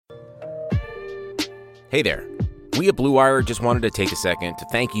Hey there. We at Blue Wire just wanted to take a second to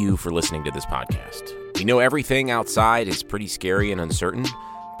thank you for listening to this podcast. We know everything outside is pretty scary and uncertain,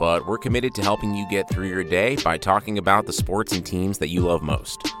 but we're committed to helping you get through your day by talking about the sports and teams that you love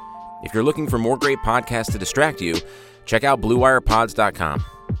most. If you're looking for more great podcasts to distract you, check out BlueWirePods.com.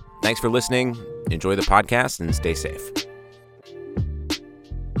 Thanks for listening. Enjoy the podcast and stay safe.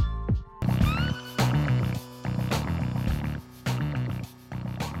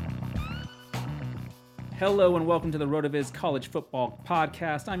 Hello and welcome to the RotoViz College Football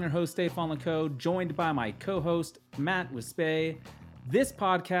Podcast. I'm your host, Stefan Lako, joined by my co-host, Matt Wispe. This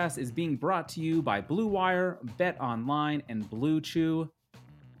podcast is being brought to you by Blue Wire, Bet Online, and Blue Chew.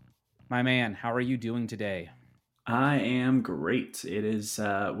 My man, how are you doing today? I am great. It is,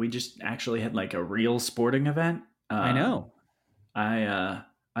 we just actually had like a real sporting event. I know. I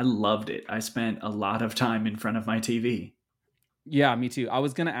loved it. I spent a lot of time in front of my TV. Yeah, me too. I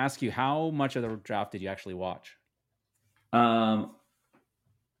was going to ask you, how much of the draft did you actually watch? Not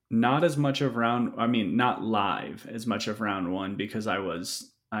as much of not live as much of round one because I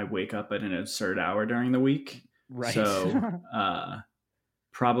wake up at an absurd hour during the week. Right. So,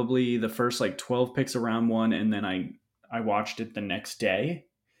 probably the first like 12 picks of round one. And then I watched it the next day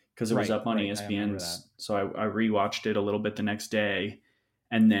because it was up on ESPN. So I rewatched it a little bit the next day.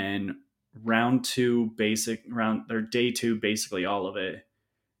 And then day two, basically all of it.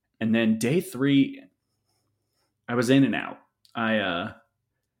 And then day three, I was in and out. I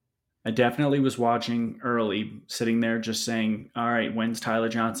definitely was watching early, sitting there just saying, all right, when's Tyler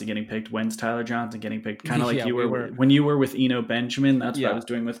Johnson getting picked? When's Tyler Johnson getting picked? Kind of like you were when you were with Eno Benjamin. That's what I was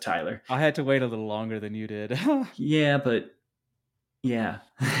doing with Tyler. I had to wait a little longer than you did. Yeah. But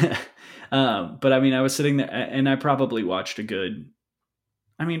I mean, I was sitting there and I probably watched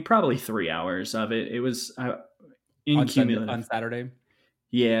probably 3 hours of it. It was cumulative. On Saturday?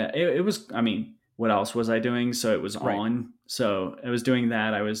 Yeah, it was, what else was I doing? So it was on. So I was doing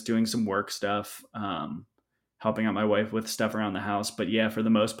that. I was doing some work stuff, helping out my wife with stuff around the house. But yeah, for the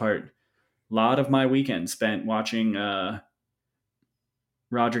most part, a lot of my weekend spent watching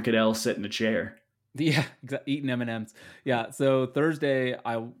Roger Goodell sit in a chair. Yeah, eating M&Ms. Yeah, so Thursday,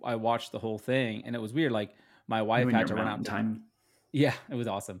 I watched the whole thing, and it was weird. Like, my wife had to run out. Time. Yeah, it was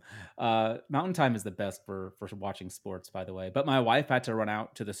awesome. Mountain Time is the best for watching sports, by the way. But my wife had to run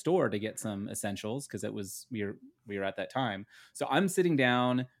out to the store to get some essentials because we were at that time. So I'm sitting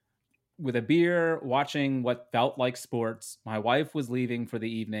down with a beer, watching what felt like sports. My wife was leaving for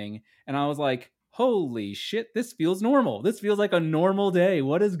the evening, and I was like, "Holy shit, this feels normal. This feels like a normal day.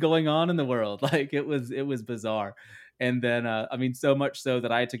 What is going on in the world?" Like it was bizarre. And then, so much so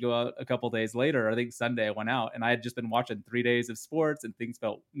that I had to go out a couple days later. I think Sunday I went out and I had just been watching 3 days of sports and things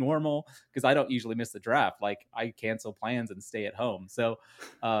felt normal because I don't usually miss the draft. Like I cancel plans and stay at home. So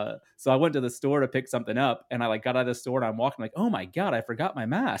I went to the store to pick something up and I got out of the store and I'm walking like, oh my God, I forgot my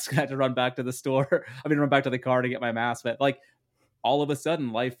mask. I had to run back to the store. Run back to the car to get my mask. But all of a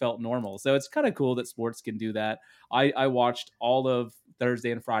sudden life felt normal. So it's kind of cool that sports can do that. I watched all of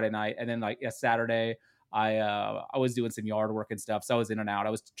Thursday and Friday night. And then Saturday, I was doing some yard work and stuff, so I was in and out. I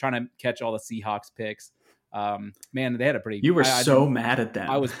was trying to catch all the Seahawks picks. Man, they had a pretty. You were mad at them.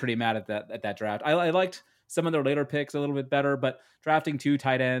 I was pretty mad at that draft. I liked some of their later picks a little bit better, but drafting 2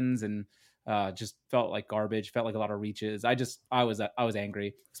 tight ends and just felt like garbage. Felt like a lot of reaches. I was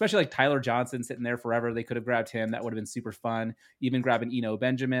angry, especially like Tyler Johnson sitting there forever. They could have grabbed him. That would have been super fun. Even grabbing Eno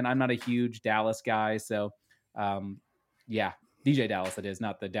Benjamin. I'm not a huge Dallas guy, so yeah. DJ Dallas, it is,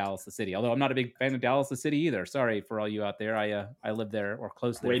 not the Dallas the city. Although I'm not a big fan of Dallas the city either. Sorry for all you out there. I live there or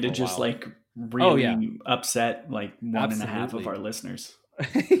close to there. Way to just really upset like one and a half of our listeners.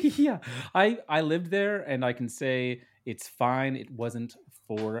 Yeah, I lived there and I can say it's fine. It wasn't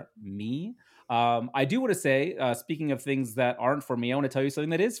for me. I do want to say, speaking of things that aren't for me, I want to tell you something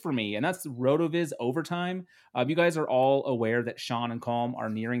that is for me, and that's RotoViz Overtime. You guys are all aware that Sean and Calm are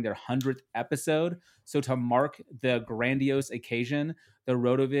nearing their 100th episode. So to mark the grandiose occasion, the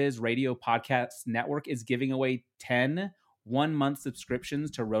RotoViz Radio Podcast Network is giving away 10 1-month subscriptions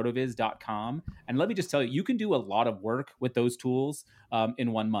to rotoviz.com. And let me just tell you, you can do a lot of work with those tools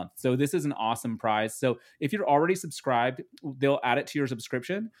in 1 month. So this is an awesome prize. So if you're already subscribed, they'll add it to your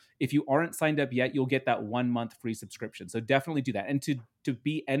subscription. If you aren't signed up yet, you'll get that 1 month free subscription. So definitely do that. And to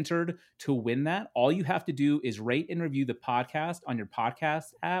be entered to win that, all you have to do is rate and review the podcast on your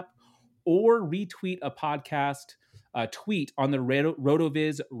podcast app or retweet a podcast tweet on the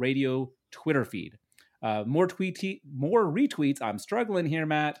RotoViz Radio Twitter feed. More retweets. I'm struggling here,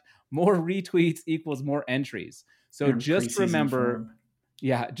 Matt. More retweets equals more entries. So just remember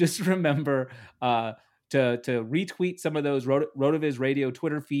to retweet some of those RotoViz Radio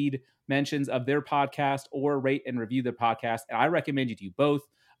Twitter feed mentions of their podcast or rate and review their podcast. And I recommend you do both.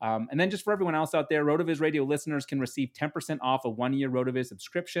 And then just for everyone else out there, RotoViz Radio listeners can receive 10% off a 1-year RotoViz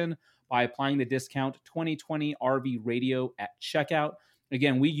subscription by applying the discount 2020 RV Radio at checkout.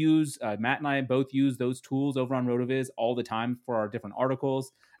 Again, we use, Matt and I both use those tools over on RotoViz all the time for our different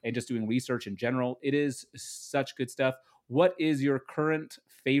articles and just doing research in general. It is such good stuff. What is your current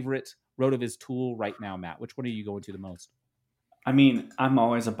favorite RotoViz tool right now, Matt? Which one are you going to the most? I mean, I'm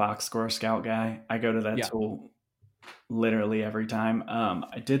always a box score scout guy. I go to that tool literally every time.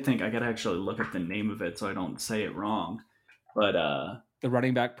 I did think I got to actually look at the name of it so I don't say it wrong. But the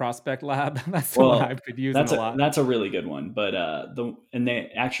running back prospect lab, that's the one I've been using a lot. That's a really good one. But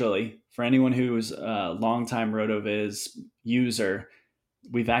they actually, for anyone who's a longtime RotoViz user,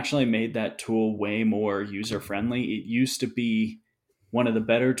 we've actually made that tool way more user friendly. It used to be one of the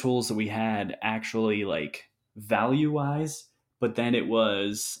better tools that we had, actually, like value wise, but then it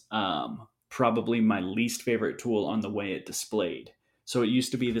was probably my least favorite tool on the way it displayed. So it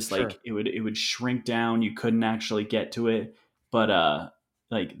used to be this like it would shrink down. You couldn't actually get to it, but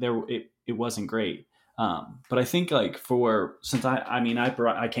it wasn't great. But I think since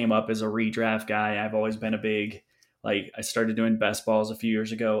I came up as a redraft guy, I've always been a big, I started doing best balls a few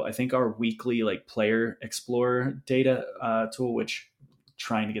years ago. I think our weekly player explorer data tool, which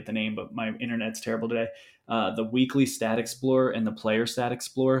trying to get the name, but my internet's terrible today. The weekly stat explorer and the player stat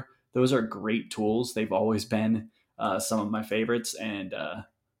explorer, those are great tools. They've always been some of my favorites. And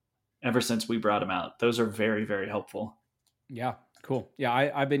ever since we brought them out, those are very, very helpful. Yeah, cool. Yeah,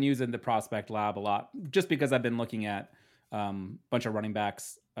 I've been using the Prospect Lab a lot just because I've been looking at a bunch of running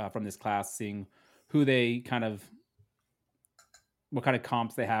backs from this class, seeing who they what kind of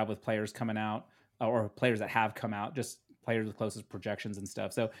comps they have with players coming out or players that have come out, just players with closest projections and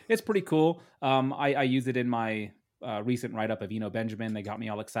stuff. So it's pretty cool. I use it in my recent write-up of Eno Benjamin. They got me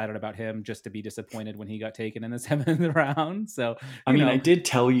all excited about him just to be disappointed when he got taken in the 7th round. So, I did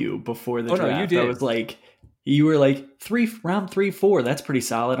tell you before the draft, no, you did. I was like, you were like round 3, 4. That's pretty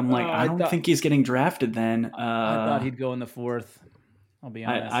solid. I'm like, I don't think he's getting drafted then. I thought he'd go in the 4th. I'll be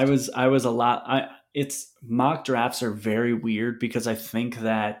honest. I was a lot. It's mock drafts are very weird because I think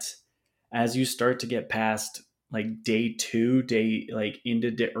that as you start to get past day 2,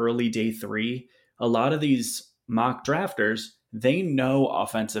 into early day 3, a lot of these mock drafters, they know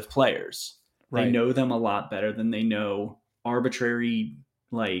offensive players. Right. They know them a lot better than they know arbitrary,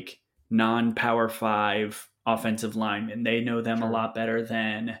 non-power 5 offensive linemen. They know them a lot better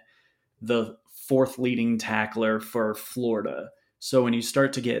than the 4th leading tackler for Florida. So when you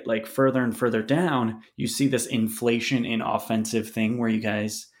start to get further and further down, you see this inflation in offensive thing where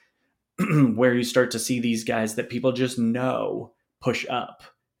where you start to see these guys that people just know push up.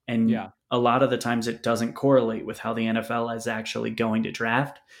 And a lot of the times it doesn't correlate with how the NFL is actually going to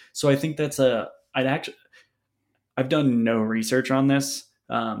draft. So I think that's I've done no research on this.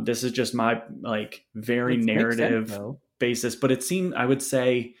 This is just my very narrative basis, but I would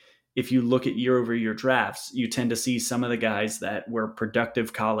say if you look at year over year drafts, you tend to see some of the guys that were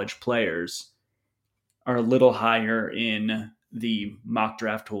productive college players are a little higher in the mock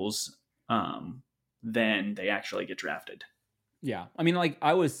draft tools than they actually get drafted. Yeah.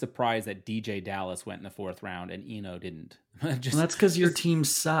 I was surprised that DJ Dallas went in the 4th round and Eno didn't. That's because your team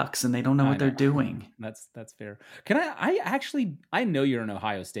sucks and they don't know what they're doing. That's fair. I know you're an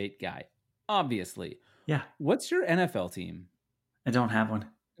Ohio State guy, obviously. Yeah. What's your NFL team? I don't have one.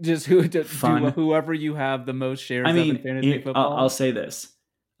 Just whoever you have the most shares of in fantasy football. I'll say this.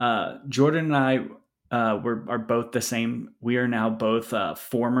 Jordan and I are both the same. We are now both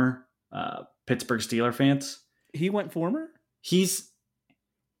former Pittsburgh Steelers fans. He went former? He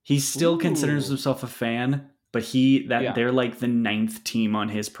still considers himself a fan, but they're the 9th team on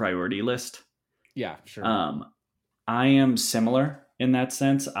his priority list. Yeah, sure. I am similar in that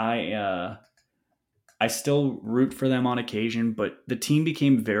sense. I still root for them on occasion, but the team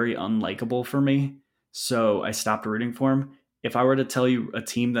became very unlikable for me, so I stopped rooting for him. If I were to tell you a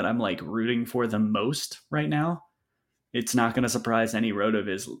team that I'm rooting for the most right now, it's not going to surprise any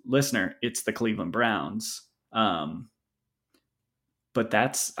RotoViz listener. It's the Cleveland Browns. But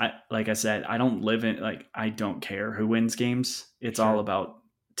that's, like I said, I don't live in, I don't care who wins games. It's all about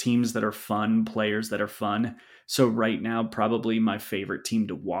teams that are fun, players that are fun. So right now, probably my favorite team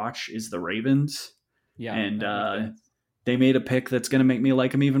to watch is the Ravens. Yeah. And they made a pick that's going to make me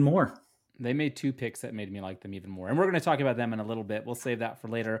like them even more. They made 2 picks that made me like them even more. And we're going to talk about them in a little bit. We'll save that for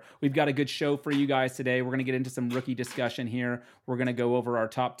later. We've got a good show for you guys today. We're going to get into some rookie discussion here. We're going to go over our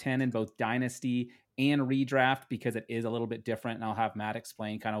top 10 in both Dynasty and Redraft because it is a little bit different. And I'll have Matt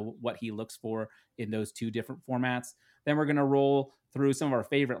explain kind of what he looks for in those two different formats. Then we're going to roll through some of our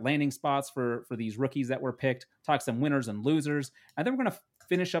favorite landing spots for these rookies that were picked, talk some winners and losers. And then we're going to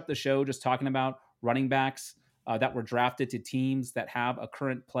finish up the show just talking about running backs that were drafted to teams that have a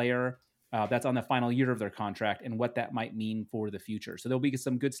current player that's on the final year of their contract and what that might mean for the future. So there'll be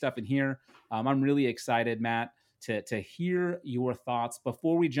some good stuff in here. I'm really excited, Matt, to hear your thoughts.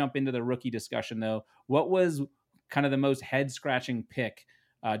 Before we jump into the rookie discussion, though, what was kind of the most head-scratching pick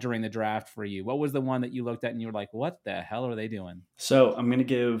during the draft for you? What was the one that you looked at and you were like, what the hell are they doing? So I'm going to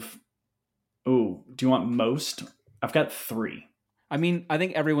give, do you want most? I've got 3. I mean, I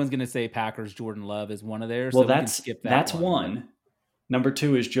think everyone's going to say Packers Jordan Love is one of theirs. Well, so that's skip that's one. Number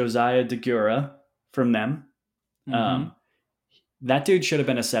 2 is Josiah DeGura from them. Mm-hmm. That dude should have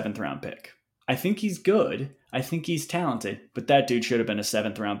been a 7th round pick. I think he's good. I think he's talented, but that dude should have been a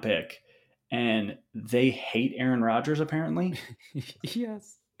 7th round pick. And they hate Aaron Rodgers, apparently.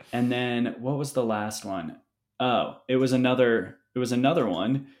 Yes. And then what was the last one? Oh, it was another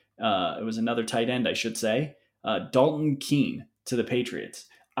one. It was another tight end, I should say. Dalton Keene to the Patriots.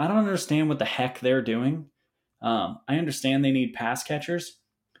 I don't understand what the heck they're doing. I understand they need pass catchers.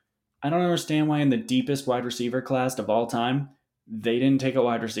 I don't understand why in the deepest wide receiver class of all time, they didn't take a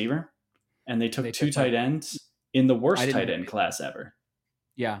wide receiver. And they took 2 tight ends in the worst tight end class ever.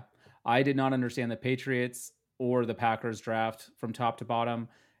 Yeah. I did not understand the Patriots or the Packers draft from top to bottom.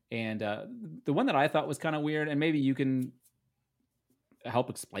 And the one that I thought was kind of weird, and maybe you can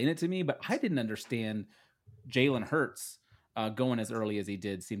help explain it to me, but I didn't understand Jalen Hurts going as early as he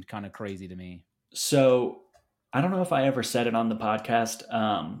did. Seemed kind of crazy to me. So I don't know if I ever said it on the podcast,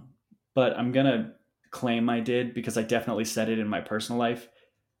 but I'm going to claim I did because I definitely said it in my personal life.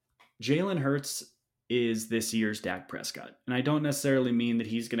 Jalen Hurts is this year's Dak Prescott. And I don't necessarily mean that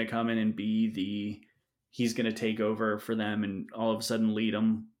he's going to come in and he's going to take over for them and all of a sudden lead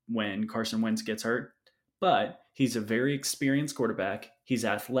them when Carson Wentz gets hurt. But he's a very experienced quarterback. He's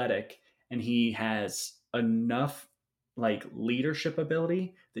athletic and he has enough leadership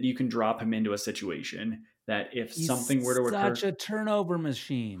ability that you can drop him into a situation that if something were to occur. Such a turnover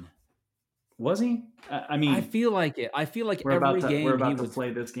machine. Was he? I mean, I feel like it. I feel like every game we're about to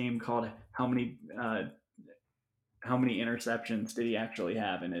play this game called how many interceptions did he actually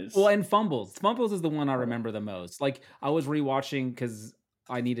have in his? Well, and fumbles. Fumbles is the one I remember the most. Like I was rewatching because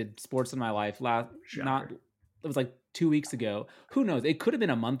I needed sports in my life. It was like 2 weeks ago. Who knows? It could have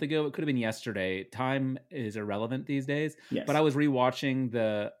been a month ago. It could have been yesterday. Time is irrelevant these days. Yes. But I was rewatching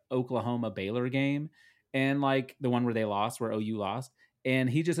the Oklahoma Baylor game and like the one where they lost, where OU lost. And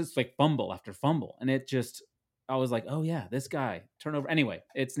he just is like fumble after fumble. And it just, I was like, oh yeah, this guy turnover. Anyway,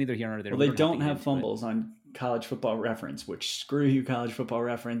 it's neither here nor there. Well, they don't have fumbles on College Football Reference, which screw you, College Football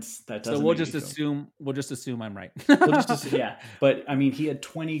Reference. That doesn't. So we'll just assume I'm right. Yeah. But I mean, he had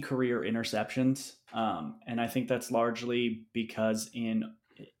 20 career interceptions. And I think that's largely because in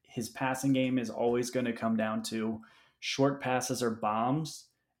his passing game is always going to come down to short passes or bombs,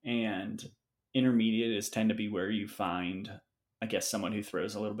 and intermediate is tend to be where you find, I guess, someone who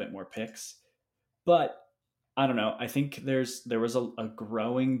throws a little bit more picks. But I don't know. I think there was a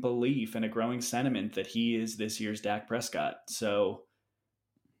growing belief and a growing sentiment that he is this year's Dak Prescott. So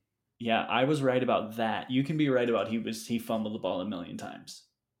yeah, I was right about that. You can be right about he fumbled the ball a million times.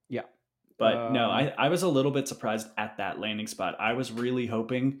 Yeah. But no, I was a little bit surprised at that landing spot. I was really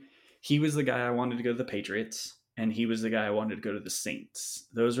hoping he was the guy I wanted to go to the Patriots, and he was the guy I wanted to go to the Saints.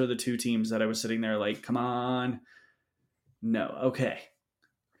 Those are the 2 teams that I was sitting there like, come on. No. Okay.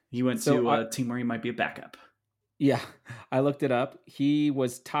 He went to a team where he might be a backup. Yeah. I looked it up. He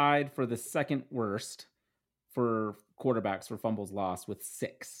was tied for the second worst for quarterbacks for fumbles lost with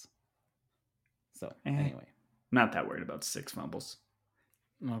 6. So anyway. Not that worried about 6 fumbles.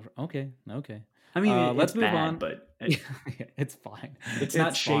 Okay. I mean, let's move bad, on. But it's fine. It's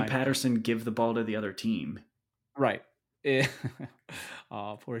not Shea Patterson give the ball to the other team. Right.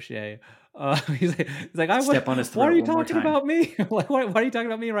 Oh, poor Shea. He's like, Step on his throat. Why are you talking about me? why are you talking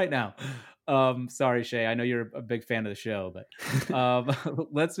about me right now? Sorry, Shea. I know you're a big fan of the show, but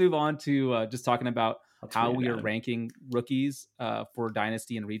let's move on to just talking about how we are ranking rookies for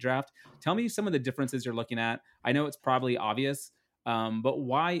Dynasty and Redraft. Tell me some of the differences you're looking at. I know it's probably obvious, but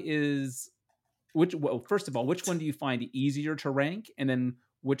first of all, which one do you find easier to rank? And then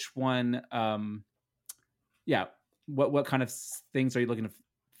which one, what kind of things are you looking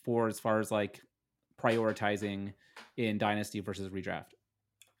for as far as like prioritizing in Dynasty versus Redraft?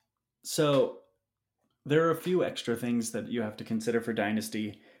 So there are a few extra things that you have to consider for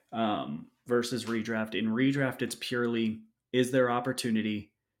Dynasty versus Redraft. In Redraft, it's purely, is there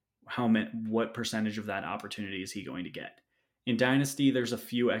opportunity? what percentage of that opportunity is he going to get? In Dynasty, there's a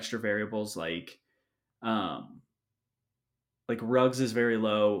few extra variables like Ruggs is very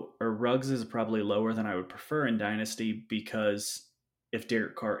low, or Ruggs is probably lower than I would prefer in Dynasty, because if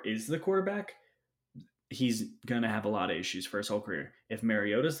Derek Carr is the quarterback, he's going to have a lot of issues for his whole career. If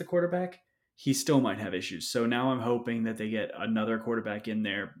Mariota's the quarterback, he still might have issues. So now I'm hoping that they get another quarterback in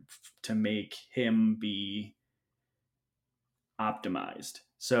there to make him be optimized.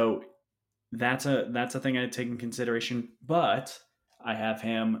 So that's a thing I take in consideration. But I have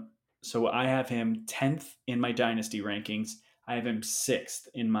him 10th in my dynasty rankings. I have him 6th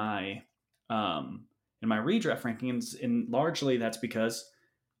in my redraft rankings, and largely that's because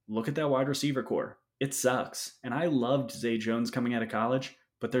look at that wide receiver core. It sucks. And I loved Zay Jones coming out of college,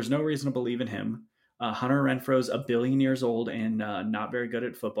 but there's no reason to believe in him. Hunter Renfro's a billion years old and not very good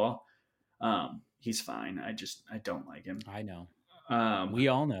at football. He's fine. I don't like him. I know. We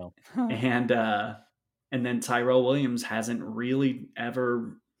all know. and then Tyrell Williams hasn't really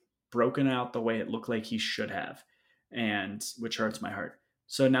ever broken out the way it looked like he should have, and which hurts my heart.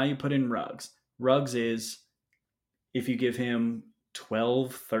 So now you put in Ruggs. Ruggs is, if you give him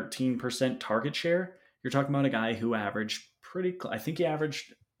 12-13% target share, you're talking about a guy who averaged I think he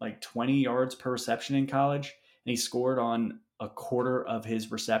averaged like 20 yards per reception in college, and he scored on a quarter of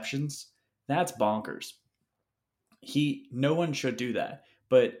his receptions. That's bonkers. No one should do that.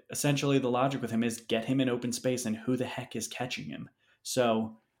 But essentially the logic with him is get him in open space, and who the heck is catching him?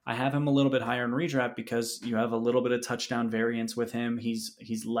 So I have him a little bit higher in redraft because you have a little bit of touchdown variance with him.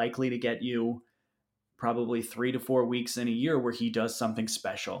 He's likely to get you probably 3 to 4 weeks in a year where he does something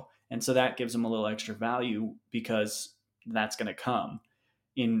special. And so that gives him a little extra value because that's going to come.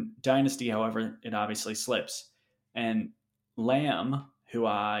 In Dynasty, however, it obviously slips. And Lamb, who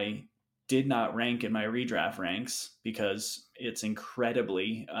I did not rank in my redraft ranks because it's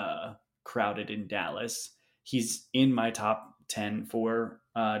incredibly crowded in Dallas, he's in my top 10 for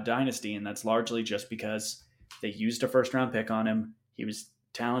Dynasty, and that's largely just because they used a first-round pick on him. He was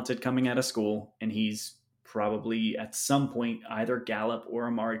talented coming out of school, and he's probably at some point either Gallup or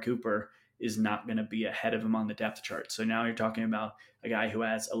Amari Cooper is not going to be ahead of him on the depth chart. So now you're talking about a guy who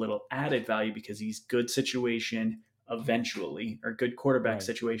has a little added value because he's good situation eventually, or good quarterback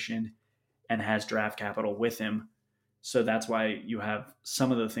situation, and has draft capital with him. So that's why you have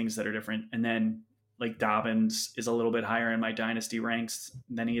some of the things that are different. And then like Dobbins is a little bit higher in my dynasty ranks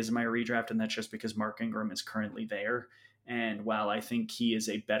than he is in my redraft, and that's just because Mark Ingram is currently there. And while I think he is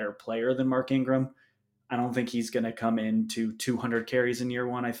a better player than Mark Ingram, I don't think he's going to come into 200 carries in year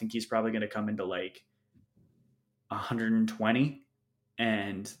one. I think he's probably going to come into like 120.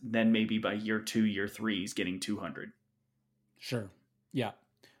 And then maybe by year 2, year 3, he's getting 200. Sure. Yeah.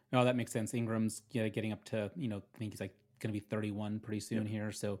 No, that makes sense. Ingram's getting up to, I think he's like going to be 31 pretty soon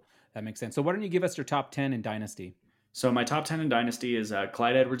here. So that makes sense. So why don't you give us your top 10 in Dynasty? So my top 10 in Dynasty is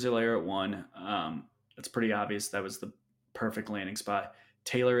Clyde Edwards-Helaire at 1. It's pretty obvious. That was the perfect landing spot.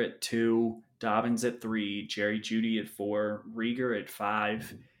 Taylor at 2, Dobbins at 3, Jerry Jeudy at 4, Rieger at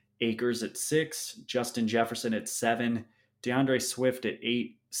 5, Akers at 6, Justin Jefferson at 7, DeAndre Swift at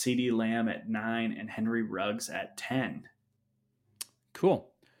 8, CeeDee Lamb at 9, and Henry Ruggs at 10.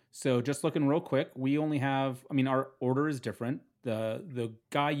 Cool. So just looking real quick, we only have, our order is different. The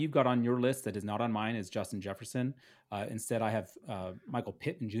guy you've got on your list that is not on mine is Justin Jefferson. Instead, I have Michael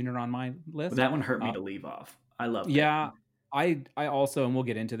Pittman Jr. on my list. But that one hurt me to leave off. I love Pittman. Yeah, I also, and we'll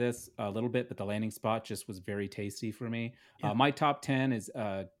get into this a little bit, but the landing spot just was very tasty for me. Yeah. My top 10 is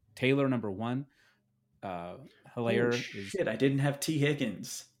Taylor, number 1. Helaire. Shit, I didn't have T.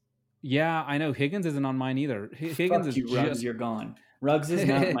 Higgins. Yeah, I know. Higgins isn't on mine either. Higgins is Ruggs, you're gone. Ruggs is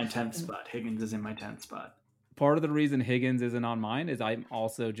not in my 10th spot. Higgins is in my 10th spot. Part of the reason Higgins isn't on mine is I'm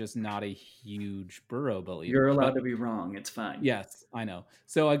also just not a huge Burrow believer. You're allowed to be wrong. It's fine. Yes, I know.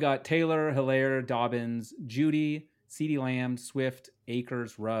 So I got Taylor, Helaire, Dobbins, Jeudy, CeeDee Lamb, Swift,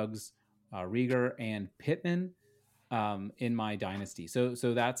 Akers, Ruggs, Rieger, and Pittman in my dynasty. So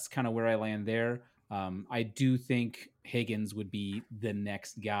that's kind of where I land there. I do think Higgins would be the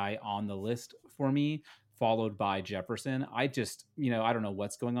next guy on the list for me, followed by Jefferson. I just, I don't know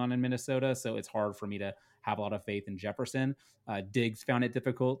what's going on in Minnesota, so it's hard for me to have a lot of faith in Jefferson. Diggs found it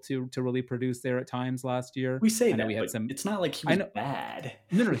difficult to really produce there at times last year. We say that, but it's not like he was bad.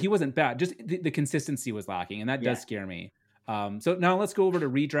 No, he wasn't bad. Just the consistency was lacking, and that does scare me. So now let's go over to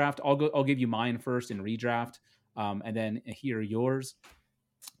redraft. I'll give you mine first in redraft, and then here yours.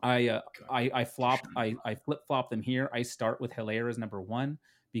 I flip flop them here. I start with Helaire as number 1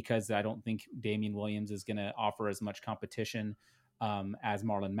 because I don't think Damian Williams is going to offer as much competition as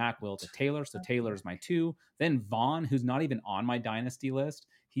Marlon Mack will to Taylor. So Taylor is my 2. Then Vaughn, who's not even on my dynasty list.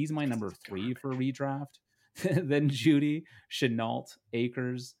 He's my number 3 for redraft. Then Judy, Chenault,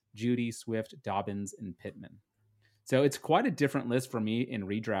 Akers, Judy, Swift, Dobbins, and Pittman. So it's quite a different list for me in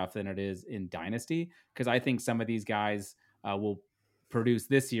redraft than it is in Dynasty, because I think some of these guys will produce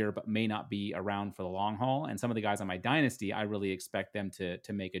this year, but may not be around for the long haul. And some of the guys on my Dynasty, I really expect them to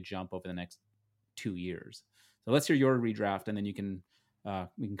make a jump over the next 2 years. So let's hear your redraft, and then we can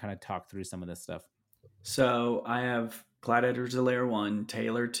kind of talk through some of this stuff. So I have Clyde Edwards-Helaire 1,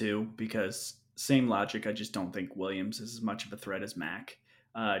 Taylor 2, because same logic. I just don't think Williams is as much of a threat as Mac.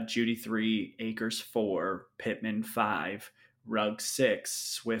 Judy 3, Akers 4, Pittman 5, Ruggs 6,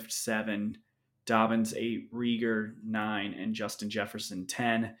 Swift 7, Dobbins 8, Rieger 9, and Justin Jefferson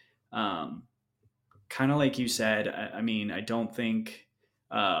 10. Kind of like you said. I mean, I don't think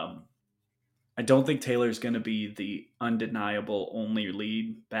Taylor's going to be the undeniable only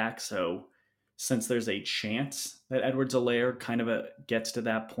lead back. So since there's a chance that Edwards-Helaire kind of gets to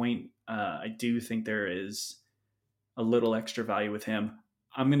that point, I do think there is a little extra value with him.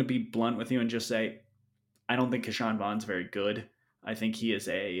 I'm going to be blunt with you and just say, I don't think Keyshawn Vaughn's very good. I think he is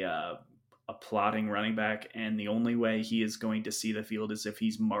a plotting running back, and the only way he is going to see the field is if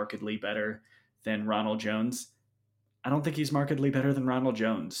he's markedly better than Ronald Jones. I don't think he's markedly better than Ronald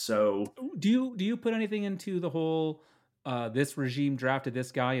Jones. So do you put anything into the whole this regime drafted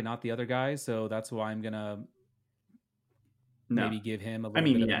this guy and not the other guy, so that's why I'm gonna maybe give him a little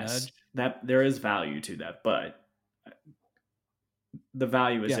bit of a nudge? That there is value to that, but the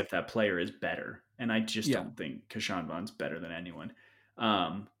value is if that player is better, and I just don't think Keyshawn Vaughn's better than anyone.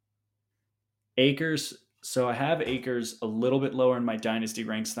 Akers. So I have Akers a little bit lower in my dynasty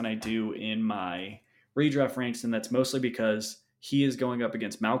ranks than I do in my redraft ranks, and that's mostly because he is going up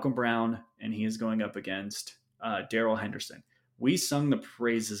against Malcolm Brown and he is going up against Darrell Henderson. We sung the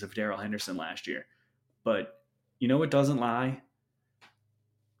praises of Darrell Henderson last year, but you know what doesn't lie?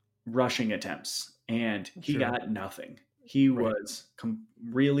 Rushing attempts, and he got nothing. He was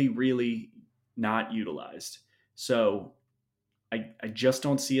really, really not utilized. So I just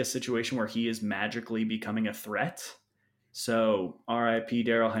don't see a situation where he is magically becoming a threat. So RIP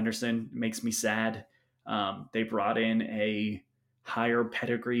Darrell Henderson, makes me sad. They brought in a higher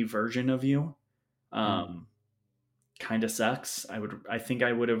pedigree version of you. Kind of sucks. I think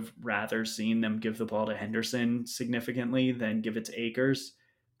I would have rather seen them give the ball to Henderson significantly than give it to Akers,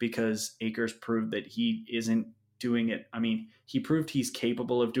 because Akers proved that he isn't doing it. I mean, he proved he's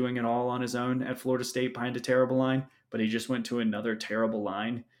capable of doing it all on his own at Florida State behind a terrible line, but he just went to another terrible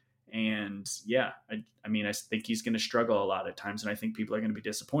line. And yeah, I mean, I think he's going to struggle a lot at times, and I think people are going to be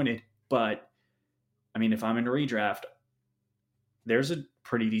disappointed. But I mean, if I'm in a redraft, there's a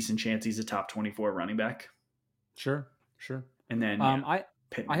pretty decent chance he's a top 24 running back. Sure. And then I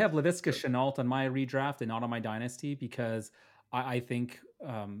have Laviska Shenault on my redraft and not on my dynasty, because I think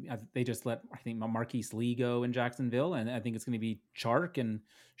they just let Marquise Lee go in Jacksonville, and I think it's going to be Chark, and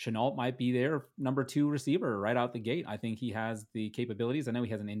Shenault might be their number 2 receiver right out the gate. I think he has the capabilities. I know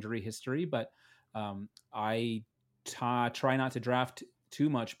he has an injury history, but I try not to draft too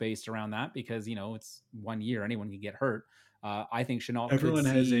much based around that, because it's 1 year, anyone can get hurt. I think Shenault. Everyone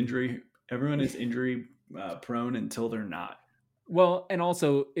has injury. Everyone is injury prone until they're not. Well, and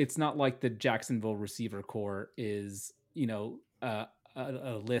also it's not like the Jacksonville receiver core is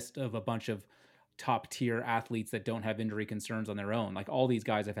a list of a bunch of top tier athletes that don't have injury concerns on their own. Like, all these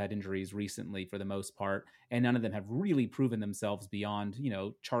guys have had injuries recently for the most part, and none of them have really proven themselves beyond,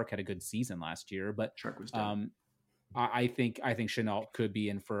 Chark had a good season last year, but Chark was I think Shenault could be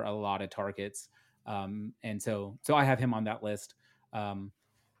in for a lot of targets. And so I have him on that list.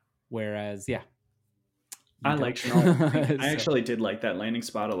 Whereas, I like Shenault. I actually did like that landing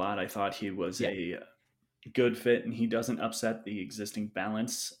spot a lot. I thought he was a good fit, and he doesn't upset the existing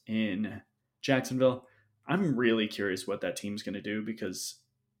balance in Jacksonville. I'm really curious what that team's going to do, because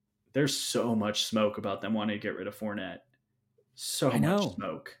there's so much smoke about them wanting to get rid of Fournette. So much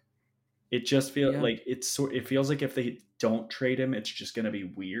smoke. It just feels like it feels like if they don't trade him, it's just going to be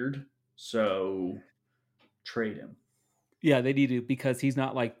weird. So trade him. Yeah, they need to, because he's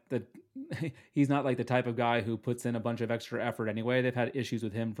not like the type of guy who puts in a bunch of extra effort anyway. They've had issues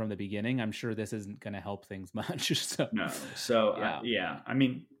with him from the beginning. I'm sure this isn't going to help things much. I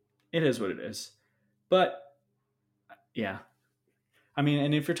mean, it is what it is. But yeah, I mean,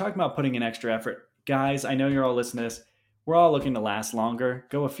 and if you're talking about putting in extra effort, guys, I know you're all listening to this. We're all looking to last longer,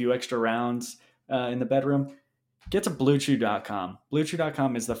 go a few extra rounds in the bedroom. Get to BlueChew.com.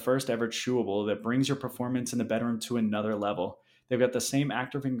 BlueChew.com is the first ever chewable that brings your performance in the bedroom to another level. They've got the same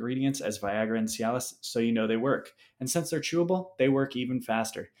active ingredients as Viagra and Cialis, so you know they work. And since they're chewable, they work even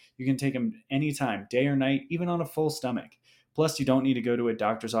faster. You can take them anytime, day or night, even on a full stomach. Plus, you don't need to go to a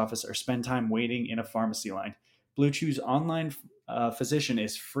doctor's office or spend time waiting in a pharmacy line. Blue Chew's online physician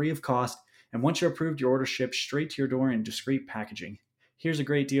is free of cost, and once you're approved, your order ships straight to your door in discreet packaging. Here's a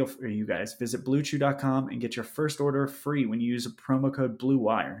great deal for you guys. Visit BlueChew.com and get your first order free when you use a promo code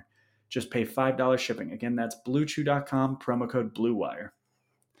BlueWire. Just pay $5 shipping. Again, that's BlueChew.com, promo code BlueWire.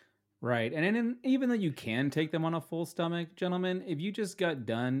 Right. And then even though you can take them on a full stomach, gentlemen, if you just got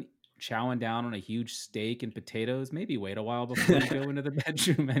done chowing down on a huge steak and potatoes, maybe wait a while before you go into the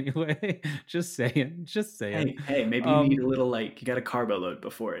bedroom anyway. Just saying. Just saying. Hey, maybe you need a little, you got a carbo load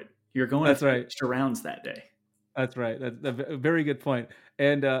before it. You're going That's right. extra rounds that day. That's right. That's a very good point.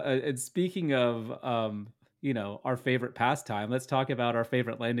 And speaking of, our favorite pastime, let's talk about our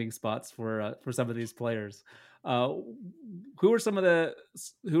favorite landing spots for some of these players. Who are some of the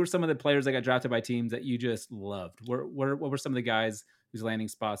players that got drafted by teams that you just loved? What were some of the guys whose landing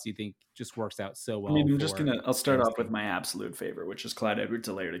spots you think just works out so well? I mean, I'll start off with my absolute favorite, which is Clyde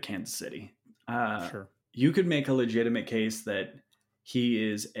Edwards-Helaire to Kansas City. Sure. You could make a legitimate case that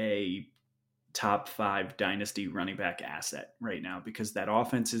he is a top 5 dynasty running back asset right now because that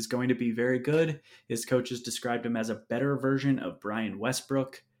offense is going to be very good. His coaches described him as a better version of Brian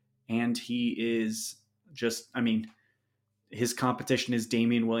Westbrook, and he is his competition is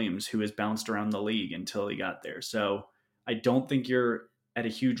Damian Williams, who has bounced around the league until he got there. So I don't think you're at a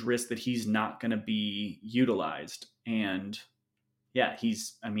huge risk that he's not going to be utilized. And yeah,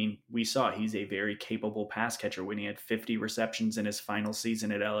 we saw he's a very capable pass catcher when he had 50 receptions in his final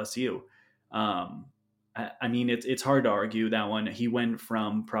season at LSU. It's hard to argue that one. He went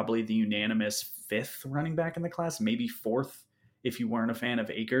from probably the unanimous 5th running back in the class, maybe 4th if you weren't a fan of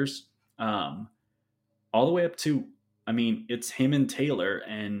Akers, all the way up to, it's him and Taylor.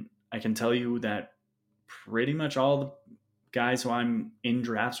 And I can tell you that pretty much all the guys who I'm in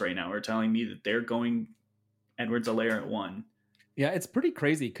drafts right now are telling me that they're going Edwards-Helaire at 1. Yeah, it's pretty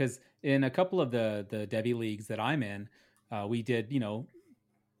crazy because in a couple of the Devy leagues that I'm in, we did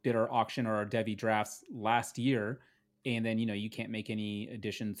our auction or our Devy drafts last year. And then, you can't make any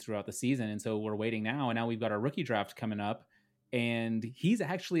additions throughout the season. And so we're waiting now. And now we've got our rookie draft coming up. And he's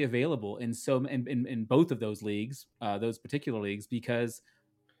actually available in both of those leagues, those particular leagues, because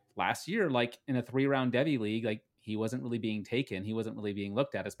last year, like in a 3-round Devy league, like he wasn't really being taken. He wasn't really being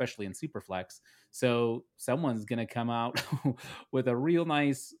looked at, especially in Superflex. So someone's going to come out with a real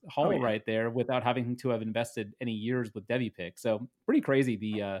nice haul right there without having to have invested any years with Devy picks. So pretty crazy.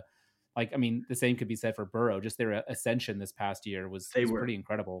 The same could be said for Burrow. Just their ascension this past year was pretty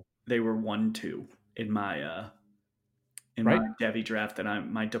incredible. They were 1-2 in my my Devy draft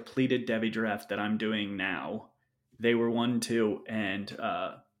my depleted Devy draft that I'm doing now. They were 1-2, and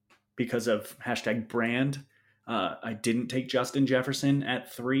because of #brand, I didn't take Justin Jefferson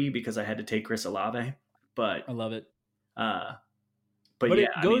at 3 because I had to take Chris Olave. But I love it. But yeah,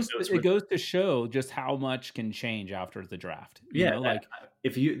 it goes to show just how much can change after the draft.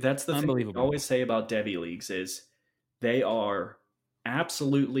 That's the thing we always say about Devy leagues is they are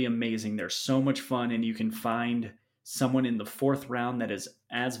absolutely amazing. They're so much fun, and you can find someone in the 4th round that is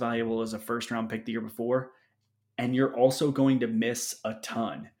as valuable as a 1st-round pick the year before, and you're also going to miss a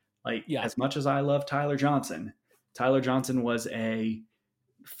ton. As much as I love Tyler Johnson was a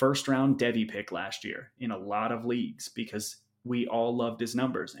 1st-round Devy pick last year in a lot of leagues because we all loved his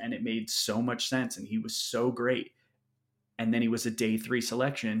numbers and it made so much sense and he was so great. And then he was a day 3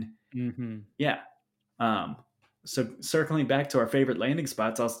 selection. Mm-hmm. Yeah. So circling back to our favorite landing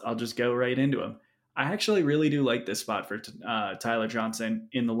spots, I'll just go right into them. I actually really do like this spot for Tyler Johnson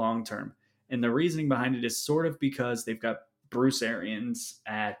in the long term. And the reasoning behind it is sort of because they've got Bruce Arians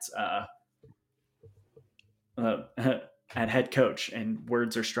at head coach, and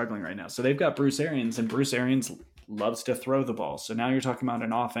words are struggling right now. So they've got Bruce Arians, and Bruce Arians loves to throw the ball. So now you're talking about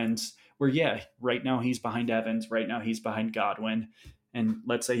an offense where, right now he's behind Evans, right now he's behind Godwin, and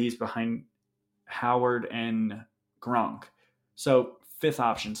let's say he's behind Howard and Gronk. So 5th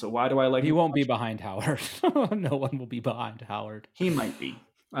option. So why do I like? He won't be behind Howard. No one will be behind Howard. He might be.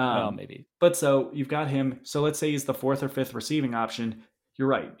 Well, maybe. But so you've got him. So let's say he's the 4th or 5th receiving option. You're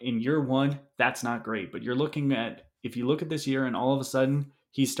right. In year 1, that's not great. But you're looking at, if you look at this year and all of a sudden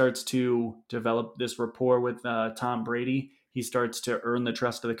he starts to develop this rapport with Tom Brady, he starts to earn the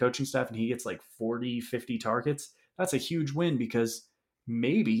trust of the coaching staff and he gets like 40, 50 targets. That's a huge win because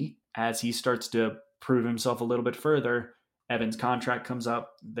maybe as he starts to prove himself a little bit further, Evans' contract comes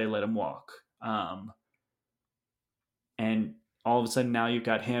up, they let him walk. And all of a sudden now you've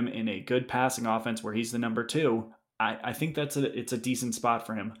got him in a good passing offense where he's the number 2. I think it's a decent spot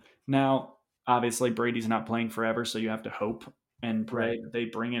for him. Now, obviously Brady's not playing forever, so you have to hope and pray that they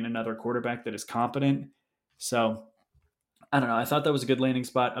bring in another quarterback that is competent. So I don't know. I thought that was a good landing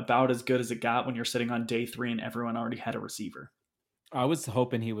spot, about as good as it got when you're sitting on day 3 and everyone already had a receiver. I was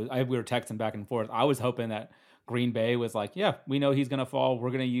hoping we were texting back and forth. I was hoping that Green Bay was like, yeah, we know he's going to fall. We're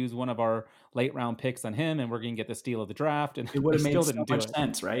going to use one of our late round picks on him, and we're going to get the steal of the draft. And It would they have made still so didn't do much it.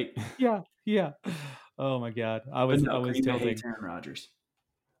 sense, right? Yeah, yeah. Oh my God, I But was no, Green Bay tilting. hates Aaron Rodgers.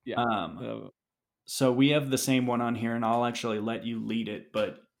 Yeah. So we have the same one on here, and I'll actually let you lead it,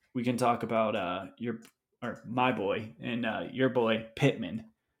 but we can talk about my boy and your boy Pittman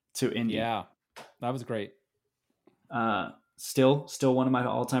to Indy. Yeah, that was great. Still one of my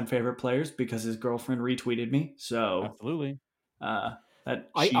all-time favorite players because his girlfriend retweeted me. So Absolutely. I'm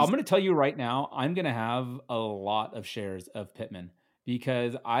going to tell you right now, I'm going to have a lot of shares of Pittman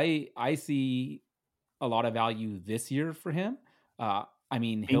because I see a lot of value this year for him. I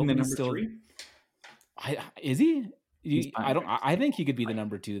mean, being the Hilton's number still 3. Is he? He's I think he could be the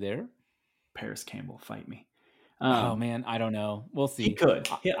number 2 there. Paris Campbell, fight me. Oh man, I don't know. We'll see. He could.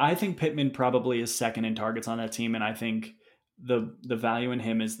 I think Pittman probably is second in targets on that team, and I think the value in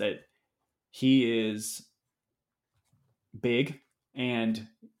him is that he is big and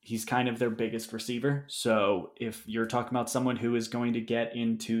he's kind of their biggest receiver. So if you're talking about someone who is going to get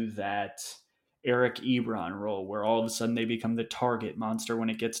into that Eric Ebron role where all of a sudden they become the target monster when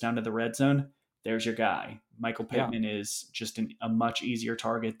it gets down to the red zone, there's your guy. Michael Pittman is just a much easier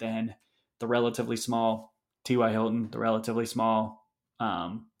target than the relatively small T.Y. Hilton, the relatively small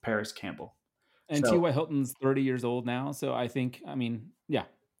Paris Campbell. And T.Y. Hilton's 30 years old now. So I think,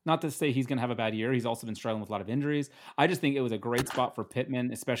 not to say he's going to have a bad year. He's also been struggling with a lot of injuries. I just think it was a great spot for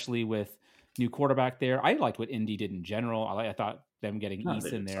Pittman, especially with new quarterback there. I liked what Indy did in general. I thought them getting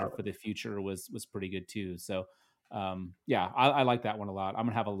Eason there for the future was pretty good too. So, I like that one a lot. I'm going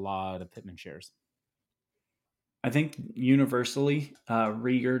to have a lot of Pittman shares. I think universally,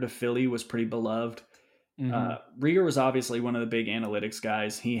 Rieger to Philly was pretty beloved. Rieger was obviously one of the big analytics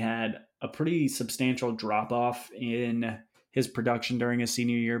guys. He had a pretty substantial drop off in his production during his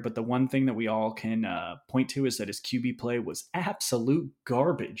senior year, but the one thing that we all can point to is that his QB play was absolute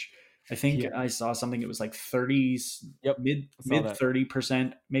garbage. I think I saw something, it was like 30s, mid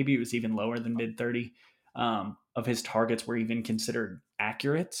 30%, maybe it was even lower than mid 30 of his targets were even considered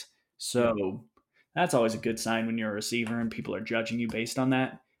accurate. So that's always a good sign when you're a receiver and people are judging you based on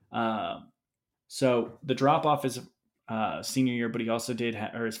that. So the drop off is senior year, but he also did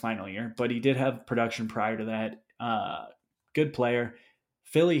or his final year, but he did have production prior to that. Good player.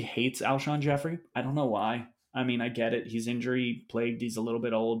 Philly hates Alshon Jeffrey. I don't know why. I mean, I get it. He's injury plagued. He's a little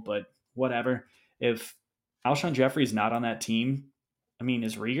bit old, but whatever. If Alshon Jeffrey's not on that team, I mean,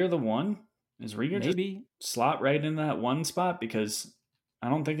 is Rieger the one? Is Rieger maybe just slot right in that one spot? Because I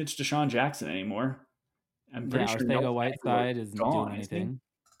don't think it's Deshaun Jackson anymore. I'm pretty sure Arcega Whiteside isn't doing anything.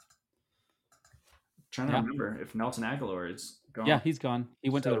 Trying to remember if Nelson Aguilar is gone. Yeah, he's gone. He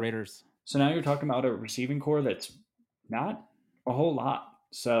went to the Raiders. So now you're talking about a receiving core that's not a whole lot.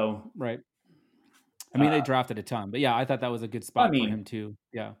 So right. I mean, they drafted a ton, but I thought that was a good spot for him too.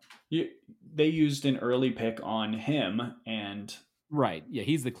 Yeah. They used an early pick on him, and right. Yeah,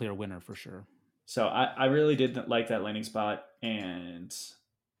 he's the clear winner for sure. So I really did like that landing spot, and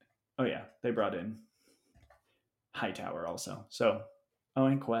they brought in Hightower also. So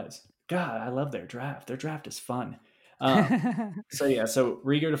and Quez. God, I love their draft. Their draft is fun. So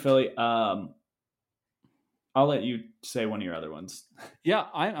Rieger to Philly. I'll let you say one of your other ones. Yeah,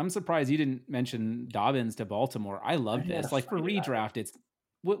 I'm surprised you didn't mention Dobbins to Baltimore. I love this. Like for redraft,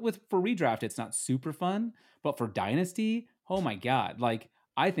 it's not super fun, but for Dynasty, oh my God! Like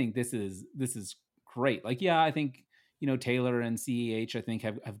I think this is great. Like I think Taylor and CEH I think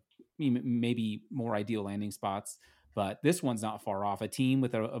have maybe more ideal landing spots. But this one's not far off. A team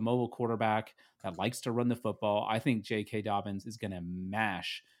with a mobile quarterback that likes to run the football. I think J.K. Dobbins is going to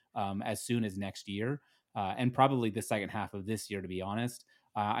mash as soon as next year and probably the second half of this year, to be honest.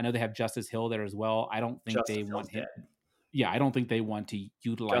 I know they have Justice Hill there as well. I don't think they want him. Dead. Yeah, I don't think they want to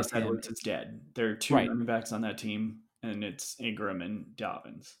utilize Gus Edwards is dead. There are 2 running backs on that team, and it's Ingram and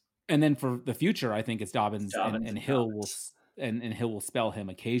Dobbins. And then for the future, I think it's Dobbins and Hill Hill will spell him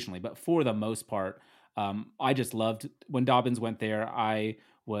occasionally. But for the most part, I just loved when Dobbins went there. I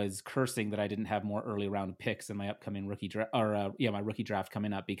was cursing that I didn't have more early round picks in my upcoming rookie draft, my rookie draft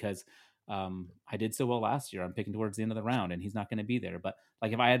coming up because I did so well last year. I'm picking towards the end of the round, and he's not going to be there. But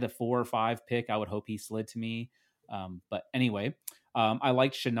like if I had the 4 or 5 pick, I would hope he slid to me. But anyway, I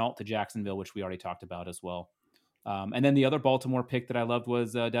liked Chenault to Jacksonville, which we already talked about as well. And then the other Baltimore pick that I loved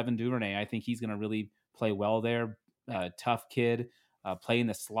was Devin Duvernay. I think he's going to really play well there. Tough kid. Play in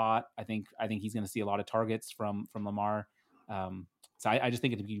the slot. I think he's going to see a lot of targets from Lamar. So I just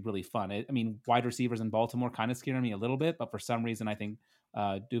think it'd be really fun. I mean, wide receivers in Baltimore kind of scare me a little bit, but for some reason, I think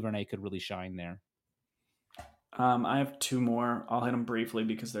Duvernay could really shine there. I have two more. I'll hit them briefly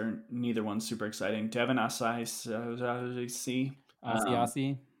because they're neither one's super exciting. Devin Asiasi.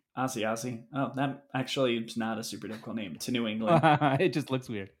 Asiasi. Oh, that actually is not a super difficult name. To New England. It just looks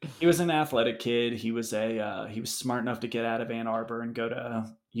weird. He was an athletic kid. He was he was smart enough to get out of Ann Arbor and go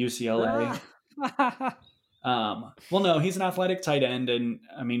to UCLA. Well, no, he's an athletic tight end, and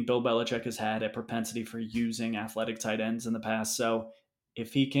I mean, Bill Belichick has had a propensity for using athletic tight ends in the past. So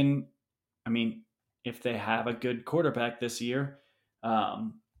if he can, I mean, if they have a good quarterback this year,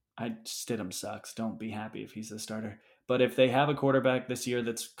 Stidham sucks. Don't be happy if he's the starter. But if they have a quarterback this year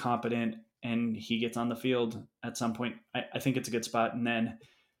that's competent and he gets on the field at some point, I think it's a good spot. And then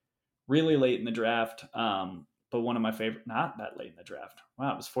really late in the draft, but one of my favorite, not that late in the draft.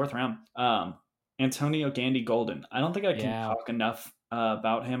 Wow, it was 4th round. Antonio Gandy Golden. I don't think I can talk enough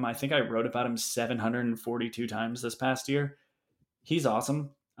about him. I think I wrote about him 742 times this past year. He's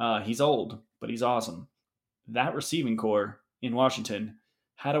awesome. He's old, but he's awesome. That receiving core in Washington,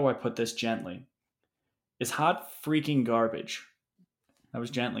 how do I put this gently, is hot freaking garbage. That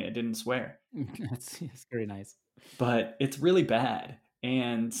was gently. I didn't swear. It's very nice. But it's really bad.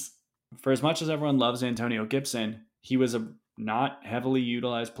 And for as much as everyone loves Antonio Gibson, he was a not heavily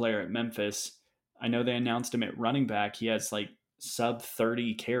utilized player at Memphis. I know they announced him at running back. He has like sub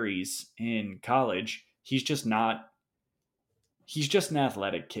 30 carries in college. He's just an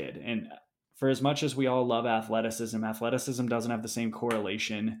athletic kid. And for as much as we all love athleticism doesn't have the same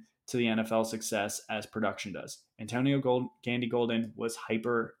correlation to the NFL success as production does. Antonio Gandy Golden was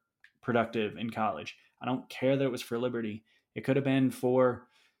hyper productive in college. I don't care that it was for Liberty. It could have been for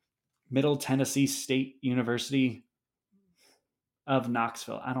Middle Tennessee State University of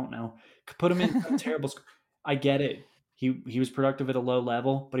Knoxville. I don't know. Could put him in a terrible school. I get it. He was productive at a low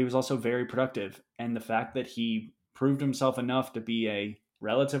level, but he was also very productive. And the fact that he proved himself enough to be a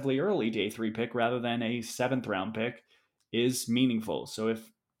relatively early day 3 pick rather than a 7th round pick is meaningful. So if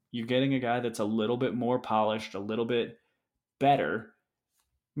you're getting a guy that's a little bit more polished, a little bit better,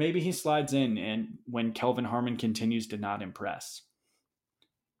 maybe he slides in and when Kelvin Harmon continues to not impress.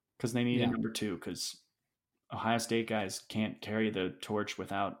 Because they need a number 2, because Ohio State guys can't carry the torch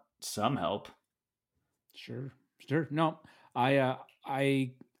without some help. Sure. No,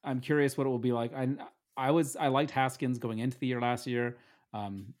 I'm curious what it will be like. I liked Haskins going into the year last year.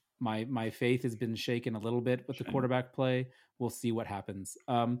 My faith has been shaken a little bit with the quarterback play. We'll see what happens.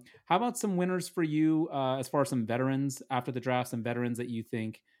 How about some winners for you as far as some veterans after the draft, some veterans that you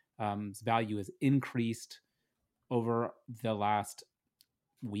think value has increased over the last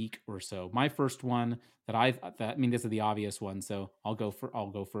week or so? My first one this is the obvious one, so I'll go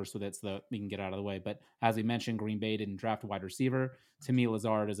first with it so that we can get out of the way. But as we mentioned, Green Bay didn't draft a wide receiver. To me,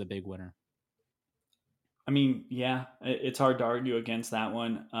 Lazard is a big winner. I mean, yeah, it's hard to argue against that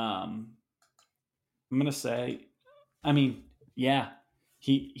one. I'm going to say, I mean, yeah,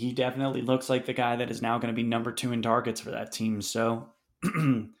 he definitely looks like the guy that is now going to be number 2 in targets for that team. So I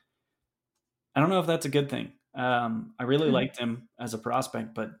don't know if that's a good thing. I really liked him as a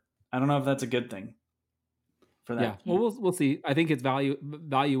prospect, but I don't know if that's a good thing for that. Yeah, well, we'll see. I think it's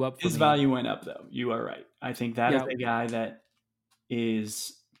value up. His value went up, though. You are right. I think that is a guy that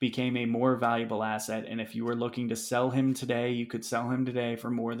became a more valuable asset. And if you were looking to sell him today, you could sell him today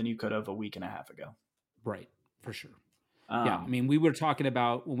for more than you could have a week and a half ago. Right. For sure. I mean, we were talking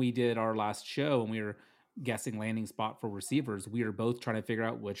about when we did our last show and we were guessing landing spot for receivers, we were both trying to figure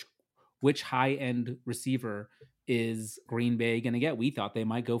out which high end receiver is Green Bay going to get. We thought they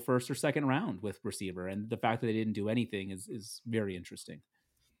might go 1st or 2nd round with receiver. And the fact that they didn't do anything is very interesting.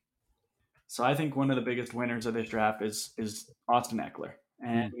 So I think one of the biggest winners of this draft is Austin Eckler.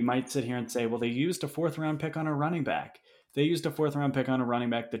 And you might sit here and say, well, they used a 4th round pick on a running back. They used a 4th round pick on a running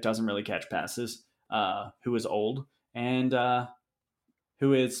back that doesn't really catch passes, who is old and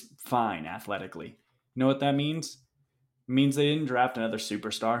who is fine athletically. You know what that means? It means they didn't draft another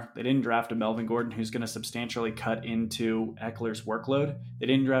superstar. They didn't draft a Melvin Gordon who's going to substantially cut into Eckler's workload. They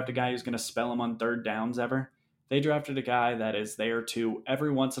didn't draft a guy who's going to spell him on 3rd downs ever. They drafted a guy that is there to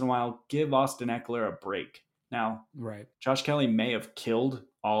every once in a while give Austin Eckler a break. Now, right, Josh Kelly may have killed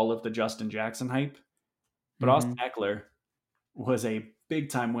all of the Justin Jackson hype, but Austin Eckler was a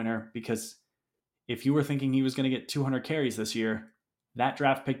big-time winner because if you were thinking he was going to get 200 carries this year, that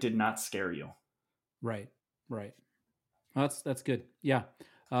draft pick did not scare you. Right. Well, that's good. Yeah.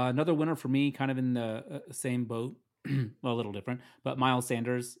 Another winner for me, kind of in the same boat, well, a little different, but Miles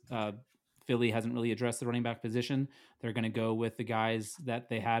Sanders. Philly hasn't really addressed the running back position. They're going to go with the guys that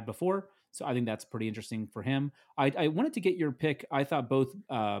they had before. So I think that's pretty interesting for him. I wanted to get your pick. I thought both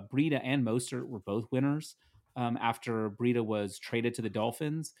Breida and Mostert were both winners after Breida was traded to the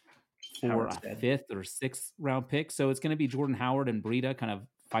Dolphins for Howard's a dead. 5th or 6th round pick. So it's going to be Jordan Howard and Breida kind of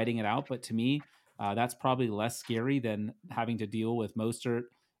fighting it out. But to me, that's probably less scary than having to deal with Mostert,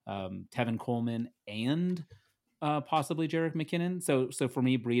 Tevin Coleman, and possibly Jerick McKinnon. So for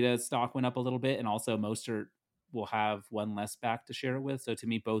me, Breida's stock went up a little bit, and also Mostert will have one less back to share it with. So to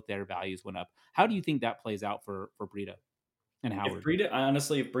me, both their values went up. How do you think that plays out for Breida and Howard?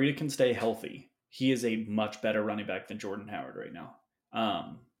 If Breida can stay healthy, he is a much better running back than Jordan Howard right now.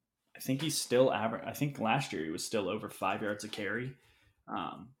 I think he's still average. I think last year he was still over 5 yards a carry.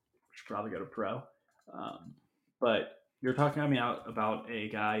 Should probably go to pro. But you're talking about a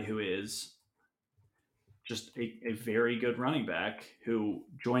guy who is just a very good running back who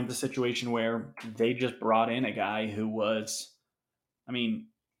joined the situation where they just brought in a guy who was, I mean,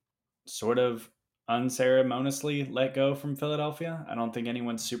 sort of unceremoniously let go from Philadelphia. I don't think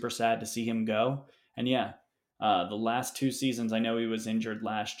anyone's super sad to see him go. And yeah, the last 2 seasons, I know he was injured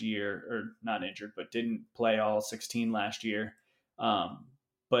last year, or not injured, but didn't play all 16 last year.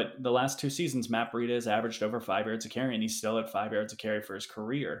 But the last 2 seasons, Matt Breida has averaged over 5 yards a carry, and he's still at 5 yards a carry for his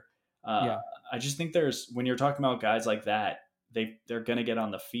career. I just think when you're talking about guys like that, they're going to get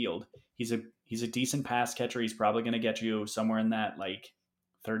on the field. He's a decent pass catcher. He's probably going to get you somewhere in that like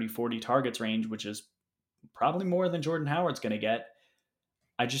 30, 40 targets range, which is probably more than Jordan Howard's going to get.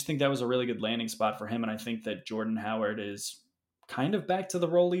 I just think that was a really good landing spot for him. And I think that Jordan Howard is kind of back to the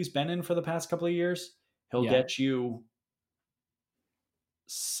role he's been in for the past couple of years. He'll get you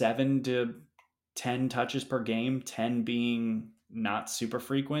 7 to 10 touches per game, 10 being not super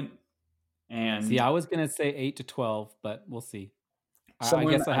frequent. And see, I was going to say 8 to 12, but we'll see. I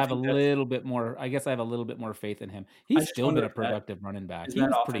guess I have a little bit more. I guess I have a little bit more faith in him. He's still been a productive running back. He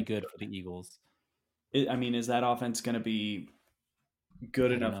was pretty good for the Eagles. Is that offense going to be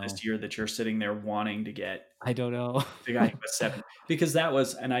good enough this year that you're sitting there wanting to get? I don't know. The guy who was 7, because that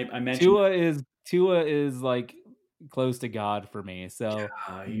was, and I mentioned Tua is like close to God for me. So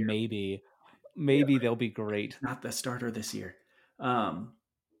maybe they'll be great. Not the starter this year.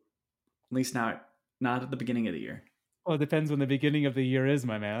 At least not at the beginning of the year. Well, it depends when the beginning of the year is,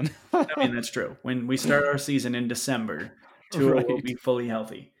 my man. I mean, that's true. When we start our season in December, Tua will be fully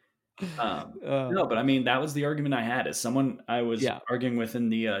healthy. No, but I mean, that was the argument I had. As someone I was arguing with in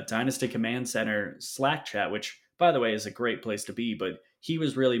the Dynasty Command Center Slack chat, which, by the way, is a great place to be. But he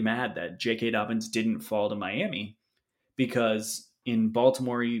was really mad that J.K. Dobbins didn't fall to Miami because in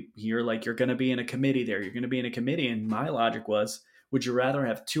Baltimore, you're going to be in a committee there. You're going to be in a committee. And my logic was, would you rather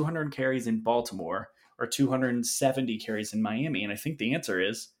have 200 carries in Baltimore or 270 carries in Miami? And I think the answer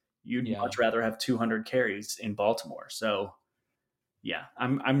is you'd much rather have 200 carries in Baltimore. So yeah,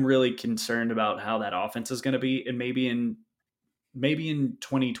 I'm really concerned about how that offense is going to be. And maybe in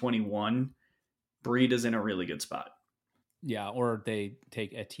 2021, Breida's in a really good spot. Yeah. Or they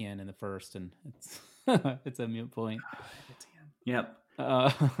take Etienne in the first and it's a moot point. Yep.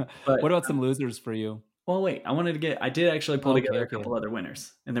 But what about some losers for you? Well, wait, I did actually pull together a couple other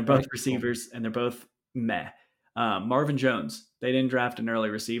winners, and they're both receivers, and they're both meh. Marvin Jones, they didn't draft an early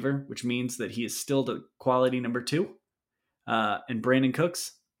receiver, which means that he is still the quality number 2. And Brandon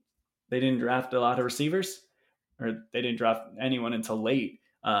Cooks, they didn't draft a lot of receivers, or they didn't draft anyone until late,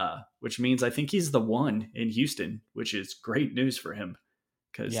 which means I think he's the one in Houston, which is great news for him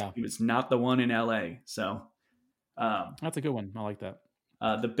because he was not the one in LA. So that's a good one. I like that.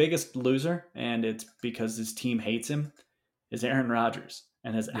 The biggest loser, and it's because his team hates him, is Aaron Rodgers,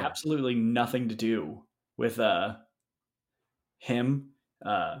 and has absolutely nothing to do with him.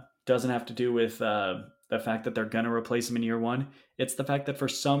 Doesn't have to do with the fact that they're going to replace him in year 1. It's the fact that for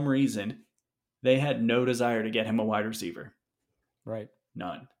some reason they had no desire to get him a wide receiver. Right.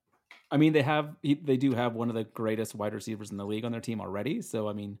 None. I mean, they do have one of the greatest wide receivers in the league on their team already. So,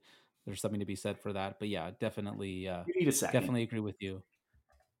 I mean, there's something to be said for that. But yeah, definitely, you need a second. Definitely agree with you.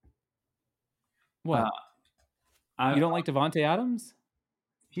 What? You don't like Devontae Adams?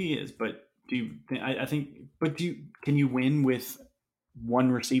 He is, but can you win with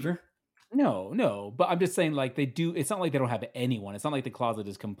one receiver? No, but I'm just saying, like, they do. It's not like they don't have anyone. It's not like the closet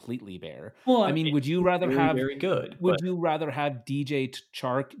is completely bare. Well, I mean, would you rather have very good? Would you rather have DJ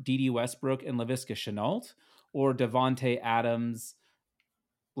Chark, D.D. Westbrook, and Laviska Shenault, or Devontae Adams,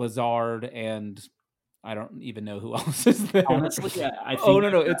 Lazard, and I don't even know who else is there? Honestly, yeah, I think.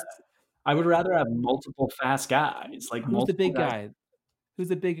 No, I would rather have multiple fast guys. Like, who's the big guy? Who's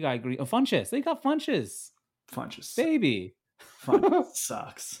the big guy? Oh, Funchess. They got Funchess. Baby. Funchess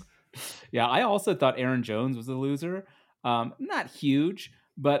sucks. Yeah, I also thought Aaron Jones was a loser. Not huge,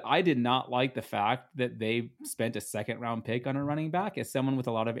 But I did not like the fact that they spent a second round pick on a running back. As someone with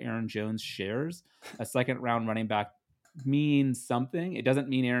a lot of Aaron Jones shares, a second round running back means something. It doesn't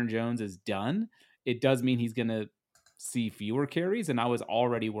mean Aaron Jones is done. It does mean he's going to see fewer carries. And I was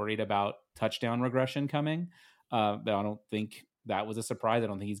already worried about touchdown regression coming. But I don't think that was a surprise. I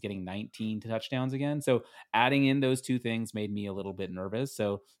don't think he's getting 19 touchdowns again. So adding in those two things made me a little bit nervous.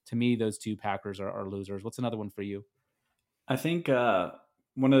 So to me, those two Packers are losers. What's another one for you? I think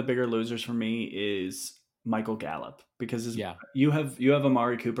one of the bigger losers for me is Michael Gallup, because you have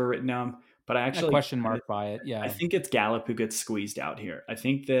Amari Cooper written down, but I actually a question mark by it. Yeah, I think it's Gallup who gets squeezed out here. I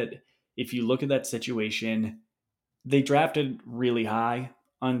think that if you look at that situation, they drafted really high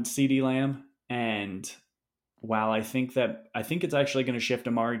on CeeDee Lamb, and while I think it's actually going to shift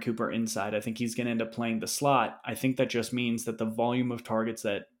Amari Cooper inside, I think he's going to end up playing the slot. I think that just means that the volume of targets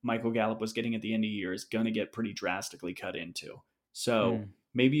that Michael Gallup was getting at the end of the year is going to get pretty drastically cut into. So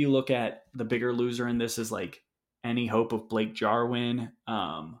maybe you look at the bigger loser in this as like any hope of Blake Jarwin.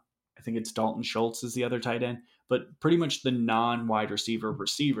 I think it's Dalton Schultz is the other tight end, but pretty much the non-wide receiver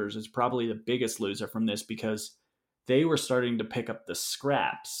receivers is probably the biggest loser from this, because they were starting to pick up the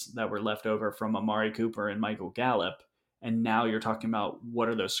scraps that were left over from Amari Cooper and Michael Gallup. And now you're talking about what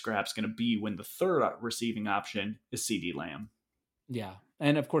are those scraps going to be when the third receiving option is CeeDee Lamb. Yeah.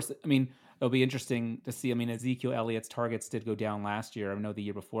 And of course, I mean, it'll be interesting to see. I mean, Ezekiel Elliott's targets did go down last year. I know the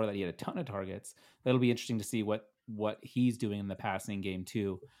year before that he had a ton of targets. That'll be interesting to see what he's doing in the passing game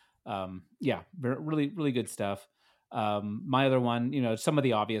too. Really, really good stuff. My other one, some of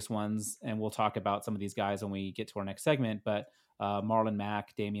the obvious ones, and we'll talk about some of these guys when we get to our next segment, but Marlon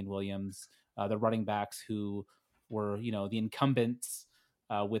Mack, Damian Williams, the running backs who were, the incumbents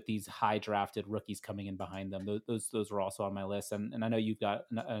with these high drafted rookies coming in behind them. Those were also on my list. And I know you've got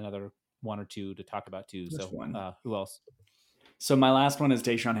another one or two to talk about too. Just one. Who else? So my last one is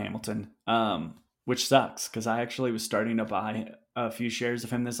Deshaun Hamilton, which sucks because I actually was starting to buy a few shares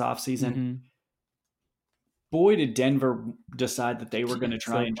of him this offseason. Mm-hmm. Boy, did Denver decide that they were going to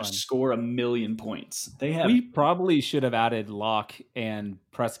try just score 1 million points. We probably should have added Locke and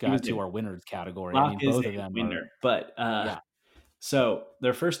Prescott to our winners category. Locke both of them winner, but so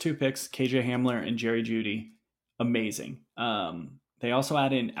their first two picks, KJ Hamler and Jerry Jeudy, amazing. They also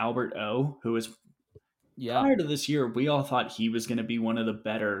add in Albert O, who was prior to this year, we all thought he was going to be one of the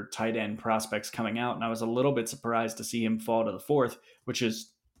better tight end prospects coming out, and I was a little bit surprised to see him fall to the fourth, which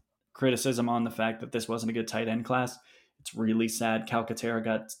is criticism on the fact that this wasn't a good tight end class. It's really sad Calcaterra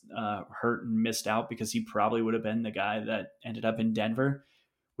got hurt and missed out, because he probably would have been the guy that ended up in Denver,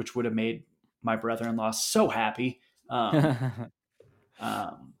 which would have made my brother-in-law so happy. But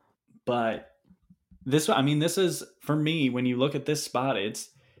this is, for me, when you look at this spot,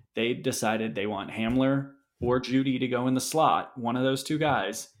 they decided they want Hamler or Jeudy to go in the slot, one of those two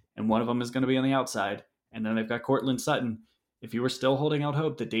guys, and one of them is going to be on the outside. And then they've got Cortland Sutton. If you were still holding out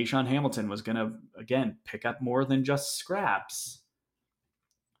hope that Deshaun Hamilton was going to, again, pick up more than just scraps,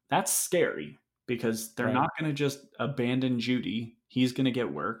 that's scary, because they're not going to just abandon Jeudy. He's going to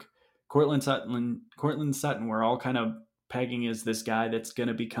get work. Cortland Sutton, we're all kind of pegging as this guy that's going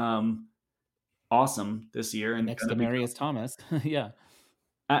to become awesome this year. And next to Demarius Thomas. Yeah.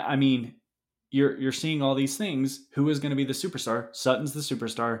 I mean, you're seeing all these things. Who is going to be the superstar? Sutton's the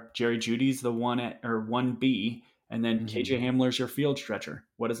superstar. Jerry Judy's the 1B. And then KJ Hamler's your field stretcher.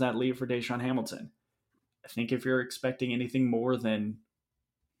 What does that leave for Deshaun Hamilton? I think if you're expecting anything more than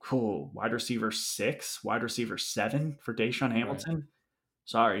wide receiver 6, wide receiver 7 for Deshaun Hamilton,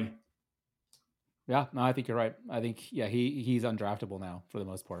 sorry. Yeah, no, I think you're right. I think, he's undraftable now for the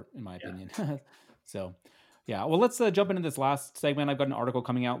most part, in my opinion. So, well, let's jump into this last segment. I've got an article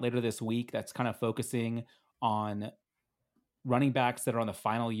coming out later this week that's kind of focusing on running backs that are on the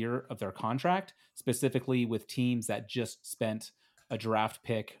final year of their contract, specifically with teams that just spent a draft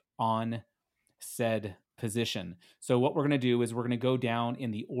pick on said position. So what we're going to do is we're going to go down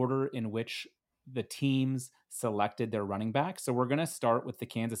in the order in which the teams selected their running back. So we're going to start with the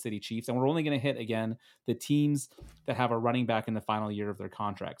Kansas City Chiefs, and we're only going to hit, again, the teams that have a running back in the final year of their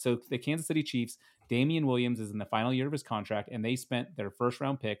contract. So the Kansas City Chiefs, Damian Williams is in the final year of his contract, and they spent their first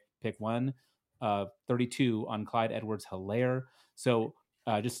round pick 132 on Clyde Edwards-Helaire. So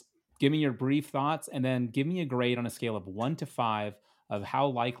just give me your brief thoughts, and then give me a grade on a scale of 1 to 5 of how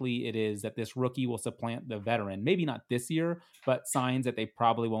likely it is that this rookie will supplant the veteran. Maybe not this year, but signs that they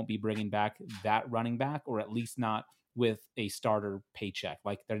probably won't be bringing back that running back, or at least not with a starter paycheck.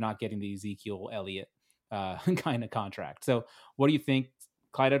 Like, they're not getting the Ezekiel Elliott kind of contract. So what do you think?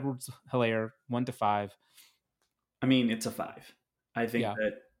 Clyde Edwards-Helaire, 1 to 5. I mean, it's a 5. I think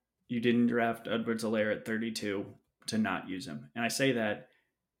that you didn't draft Edwards-Helaire at 32 to not use him. And I say that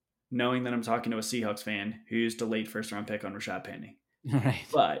knowing that I'm talking to a Seahawks fan who used a late first round pick on Rashad Penny. Right.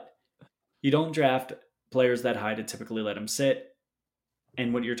 But you don't draft players that high to typically let them sit.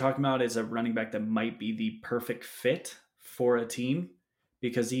 And what you're talking about is a running back that might be the perfect fit for a team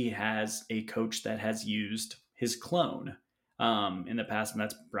because he has a coach that has used his clone in the past, and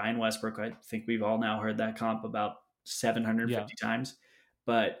that's Brian Westbrook. I think we've all now heard that comp about 750 times.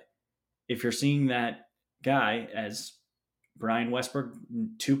 But if you're seeing that guy as Brian Westbrook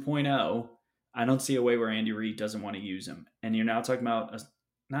 2.0, I don't see a way where Andy Reid doesn't want to use him. And you're now talking about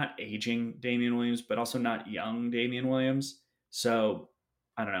not aging Damian Williams, but also not young Damian Williams. So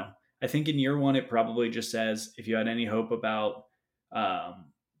I don't know. I think in year one, it probably just says if you had any hope about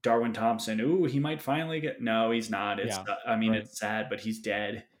Darwin Thompson, ooh, he might finally get. No, he's not. It's sad, but he's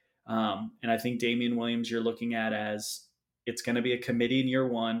dead. And I think Damian Williams, you're looking at as it's going to be a committee in year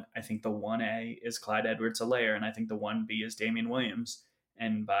one. I think the 1A is Clyde Edwards-Helaire, and I think the 1B is Damian Williams.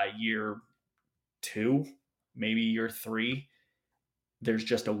 And by year 2, maybe year 3, there's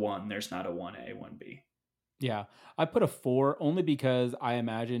just a 1. There's not a 1A, 1B. Yeah, I put a 4 only because I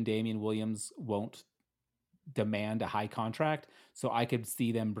imagine Damian Williams won't demand a high contract. So I could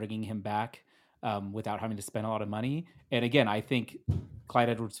see them bringing him back without having to spend a lot of money. And again, I think Clyde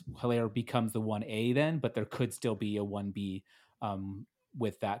Edwards-Helaire becomes the 1A then, but there could still be a 1B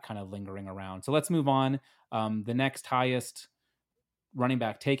with that kind of lingering around. So let's move on. The next highest running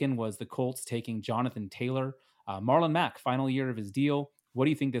back taken was the Colts taking Jonathan Taylor. Marlon Mack, final year of his deal. What do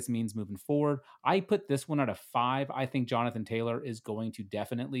you think this means moving forward? I put this one at a 5. I think Jonathan Taylor is going to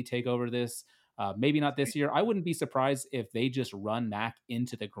definitely take over this. Maybe not this year. I wouldn't be surprised if they just run Mack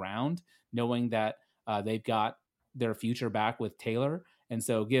into the ground, knowing that they've got their future back with Taylor. And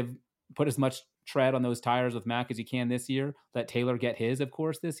so put as much tread on those tires with Mack as you can this year. Let Taylor get his, of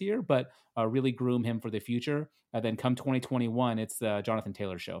course, this year, but really groom him for the future. And then come 2021, it's the Jonathan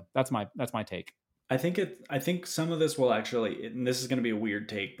Taylor show. That's my take. I think some of this will actually, and this is going to be a weird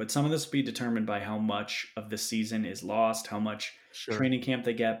take, but some of this will be determined by how much of the season is lost, how much training camp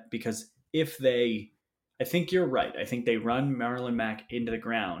they get. Because I think you're right. I think they run Marlon Mack into the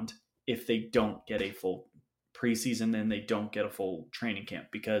ground if they don't get a full preseason, then they don't get a full training camp,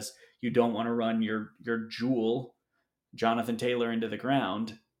 because you don't want to run your jewel, Jonathan Taylor, into the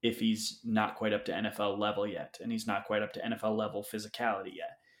ground if he's not quite up to NFL level yet, and he's not quite up to NFL level physicality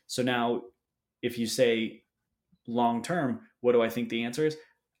yet. So now, if you say long term, what do I think the answer is?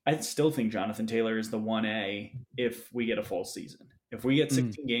 I still think Jonathan Taylor is the 1A if we get a full season. If we get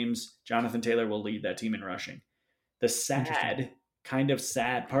 16 games, Jonathan Taylor will lead that team in rushing. The kind of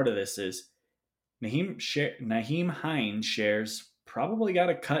sad part of this is Nyheim Hines shares probably got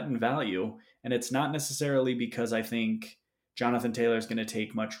a cut in value, and it's not necessarily because I think Jonathan Taylor is going to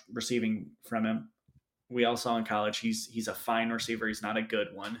take much receiving from him. We all saw in college he's a fine receiver. He's not a good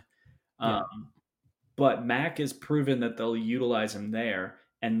one. Yeah. But Mack has proven that they'll utilize him there,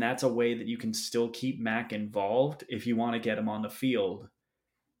 and that's a way that you can still keep Mack involved if you want to get him on the field.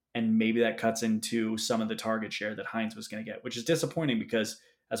 And maybe that cuts into some of the target share that Hines was going to get, which is disappointing because,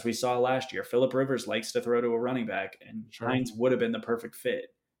 as we saw last year, Phillip Rivers likes to throw to a running back, and Hines would have been the perfect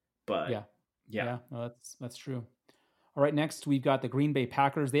fit. But yeah, no, that's true. All right, next we've got the Green Bay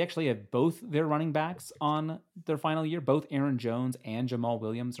Packers. They actually have both their running backs on their final year. Both Aaron Jones and Jamal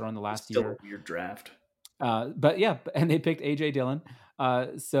Williams are on the last year. A weird draft. But yeah, and they picked A.J. Dillon.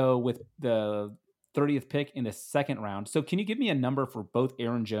 So with the 30th pick in the second round. So can you give me a number for both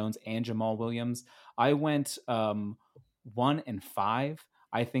Aaron Jones and Jamal Williams? I went 1 and 5.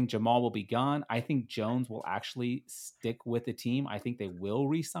 I think Jamal will be gone. I think Jones will actually stick with the team. I think they will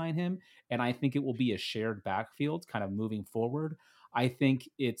re-sign him, and I think it will be a shared backfield kind of moving forward. I think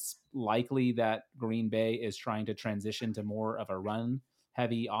it's likely that Green Bay is trying to transition to more of a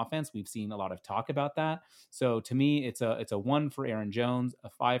run-heavy offense. We've seen a lot of talk about that. So to me, it's a 1 for Aaron Jones, a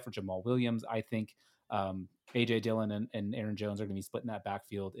 5 for Jamal Williams. I think A.J. Dillon and Aaron Jones are going to be splitting that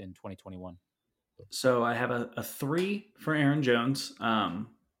backfield in 2021. So I have a 3 for Aaron Jones, and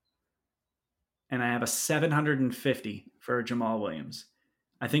I have a 750 for Jamal Williams.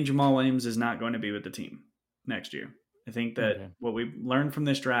 I think Jamal Williams is not going to be with the team next year. I think that what we've learned from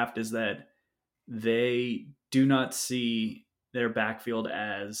this draft is that they do not see their backfield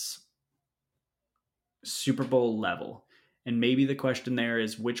as Super Bowl level. And maybe the question there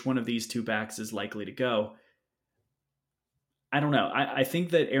is which one of these two backs is likely to go. I don't know. I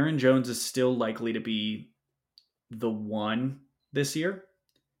think that Aaron Jones is still likely to be the 1 this year.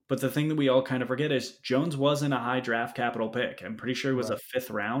 But the thing that we all kind of forget is Jones wasn't a high draft capital pick. I'm pretty sure it was a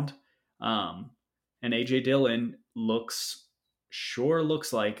 5th round. And A.J. Dillon looks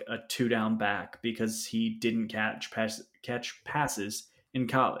like a 2-down back because he didn't catch passes in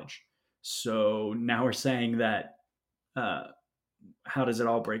college. So now we're saying that, how does it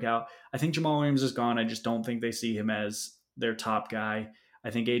all break out? I think Jamal Williams is gone. I just don't think they see him as their top guy. I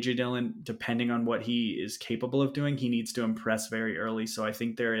think AJ Dillon, depending on what he is capable of doing, he needs to impress very early. So I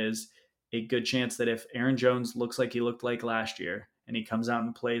think there is a good chance that if Aaron Jones looks like he looked like last year and he comes out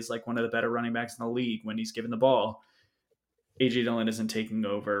and plays like one of the better running backs in the league when he's given the ball, AJ Dillon isn't taking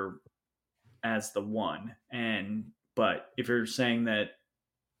over as the one. But if you're saying that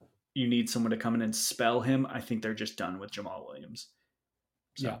you need someone to come in and spell him, I think they're just done with Jamal Williams.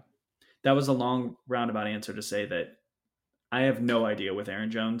 So Yeah. that was a long roundabout answer to say that I have no idea with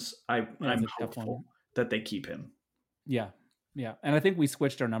Aaron Jones. I'm hopeful that they keep him. Yeah. Yeah. And I think we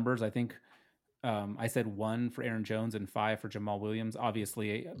switched our numbers. I think I said 1 for Aaron Jones and 5 for Jamal Williams.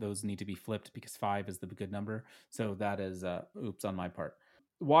 Obviously, those need to be flipped because 5 is the good number. So that is oops on my part.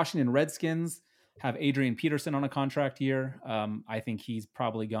 Washington Redskins have Adrian Peterson on a contract year. I think he's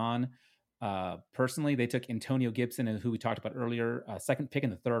probably gone. Personally, they took Antonio Gibson, who we talked about earlier, second pick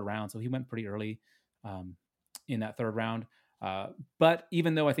in the 3rd round. So he went pretty early in that 3rd round. But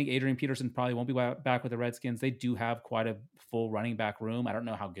even though I think Adrian Peterson probably won't be back with the Redskins, they do have quite a full running back room. I don't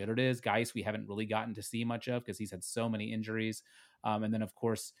know how good it is. Geis, we haven't really gotten to see much of because he's had so many injuries. And then, of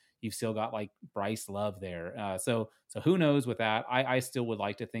course, you've still got like Bryce Love there. So who knows with that? I still would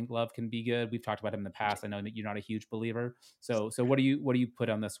like to think Love can be good. We've talked about him in the past. I know that you're not a huge believer. So what do you put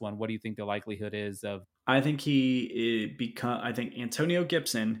on this one? What do you think the likelihood is of? I think I think Antonio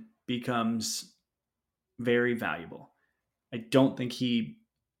Gibson becomes very valuable. I don't think he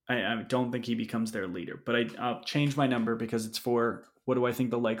becomes their leader, but I'll change my number because it's for what do I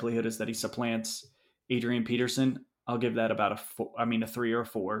think the likelihood is that he supplants Adrian Peterson. I'll give that about a 3 or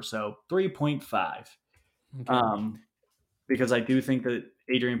 4, so 3.5. Okay. Because I do think that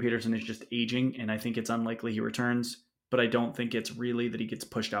Adrian Peterson is just aging, and I think it's unlikely he returns, but I don't think it's really that he gets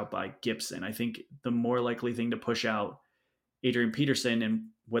pushed out by Gibson. I think the more likely thing to push out Adrian Peterson, and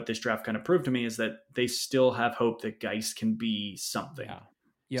what this draft kind of proved to me, is that they still have hope that Geis can be something. Yeah.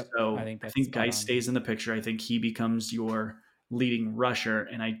 Yep. So I think Geis stays in the picture. I think he becomes your leading rusher.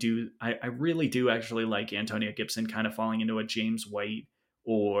 And I really do actually like Antonio Gibson kind of falling into a James White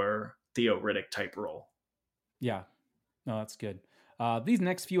or Theo Riddick type role. Yeah. No, that's good. These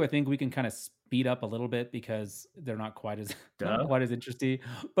next few, I think we can kind of speed up a little bit because they're not quite as interesting.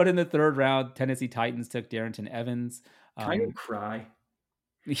 But in the 3rd round, Tennessee Titans took Darrington Evans. Can I cry?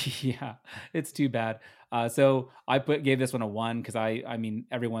 Yeah, it's too bad. So I gave this one a 1 because I mean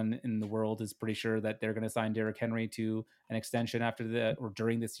everyone in the world is pretty sure that they're going to sign Derrick Henry to an extension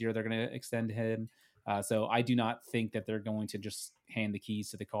during this year. They're going to extend him. So I do not think that they're going to just hand the keys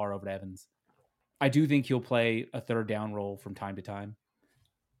to the car over to Evans. I do think he'll play a 3rd down role from time to time.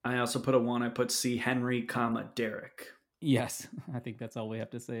 I also put a 1. I put C. Henry, Derrick. Yes, I think that's all we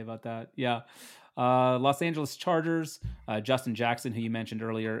have to say about that. Yeah. Los Angeles Chargers, Justin Jackson, who you mentioned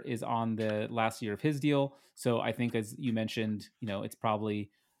earlier, is on the last year of his deal. So I think, as you mentioned, it's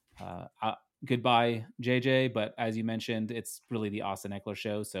probably goodbye, JJ. But as you mentioned, it's really the Austin Eckler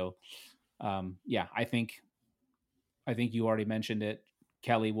show. So yeah, I think you already mentioned it.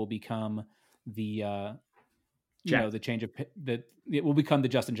 Kelly will become the the change of it will become the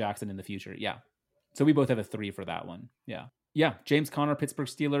Justin Jackson in the future. Yeah. So we both have a 3 for that one. Yeah. Yeah. James Conner, Pittsburgh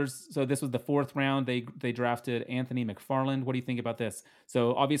Steelers. So this was the 4th round. They drafted Anthony McFarland. What do you think about this?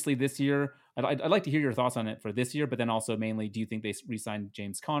 So obviously this year, I'd like to hear your thoughts on it for this year, but then also mainly, do you think they re-signed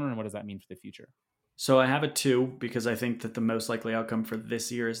James Conner, and what does that mean for the future? So I have a 2 because I think that the most likely outcome for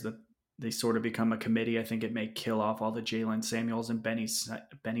this year is that they sort of become a committee. I think it may kill off all the Jalen Samuels and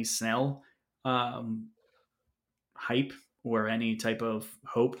Benny Snell hype or any type of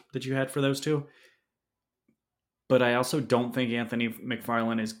hope that you had for those two. But I also don't think Anthony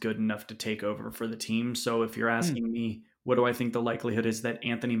McFarland is good enough to take over for the team. So if you're asking me, what do I think the likelihood is that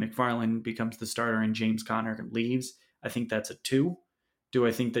Anthony McFarland becomes the starter and James Conner leaves? I think that's a 2. Do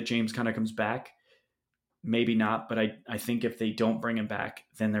I think that James Conner comes back? Maybe not, but I think if they don't bring him back,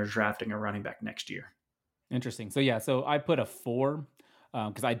 then they're drafting a running back next year. Interesting. So yeah, so I put a 4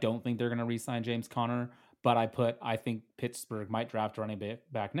 because I don't think they're going to re-sign James Conner. But I think Pittsburgh might draft a running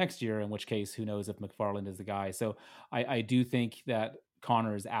back next year, in which case, who knows if McFarland is the guy. So I do think that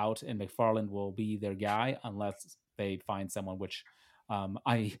Conner is out and McFarland will be their guy unless they find someone, which what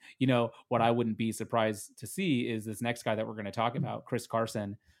I wouldn't be surprised to see is this next guy that we're going to talk about, Chris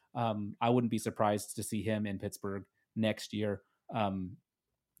Carson. I wouldn't be surprised to see him in Pittsburgh next year.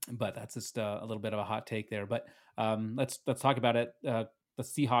 But that's just a little bit of a hot take there. But let's talk about it. The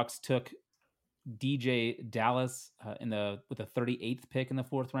Seahawks took DJ Dallas with the 38th pick in the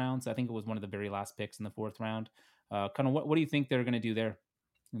 4th round. So I think it was one of the very last picks in the 4th round. Kind of what do you think they're going to do there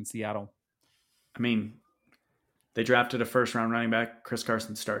in Seattle? I mean, they drafted a first-round running back. Chris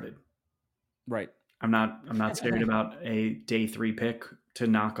Carson started. Right. I'm not scared about a day 3 pick to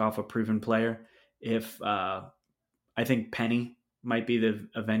knock off a proven player. If I think Penny might be the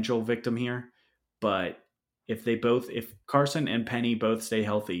eventual victim here, but if Carson and Penny both stay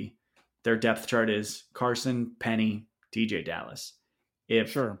healthy, their depth chart is Carson, Penny, DJ Dallas.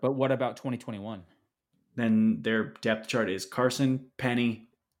 Sure, but what about 2021? Then their depth chart is Carson, Penny,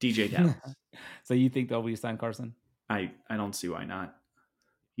 DJ Dallas. So you think they'll re-sign Carson? I don't see why not.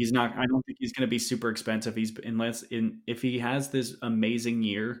 He's not. I don't think he's going to be super expensive. If he has this amazing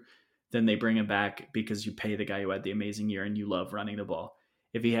year, then they bring him back because you pay the guy who had the amazing year and you love running the ball.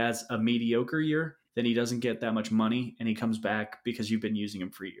 If he has a mediocre year, then he doesn't get that much money and he comes back because you've been using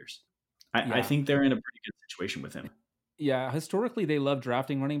him for years. I think they're in a pretty good situation with him. Yeah, historically they love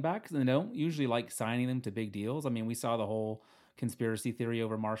drafting running backs and they don't usually like signing them to big deals. I mean, we saw the whole conspiracy theory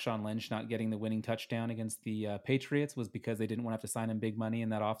over Marshawn Lynch not getting the winning touchdown against the Patriots was because they didn't want to have to sign him big money in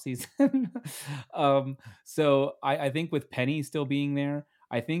that offseason. So I think with Penny still being there,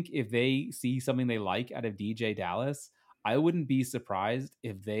 I think if they see something they like out of DJ Dallas, I wouldn't be surprised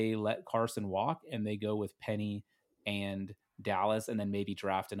if they let Carson walk and they go with Penny and Dallas and then maybe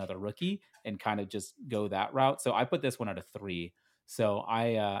draft another rookie and kind of just go that route. So I put this one at a 3. So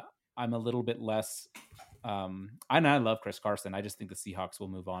I'm a little bit less I love Chris Carson. I just think the Seahawks will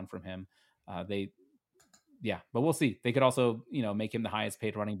move on from him. But we'll see. They could also, make him the highest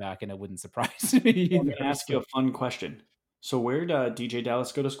paid running back, and it wouldn't surprise me. Let me ask you a fun question. So where did DJ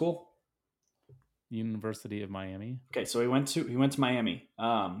Dallas go to school? University of Miami. Okay, so he went to Miami.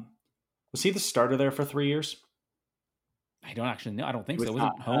 Was he the starter there for 3 years? I don't actually know. I don't think so. Was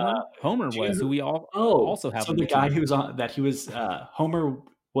it Homer? Homer was who we also have. So the guy who was on that he was Homer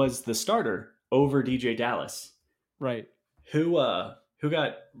was the starter over DJ Dallas. Right. Who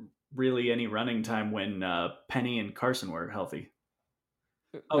got really any running time when Penny and Carson were healthy?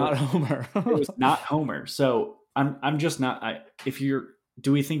 Not Homer. It was not Homer. So I'm just not.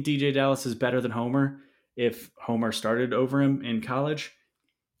 Do we think DJ Dallas is better than Homer if Homer started over him in college?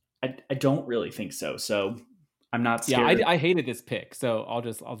 I don't really think so. So I'm not scared. Yeah, I hated this pick, so I'll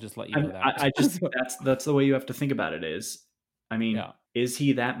just let you know that. I just that's the way you have to think about it. Is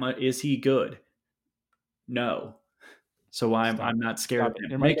he that much? Is he good? No. So I'm not scared of him.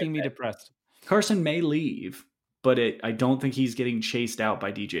 You're making me depressed. Carson may leave, but I don't think he's getting chased out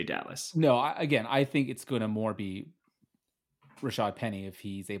by DJ Dallas. No, I think it's going to more be Rashad Penny if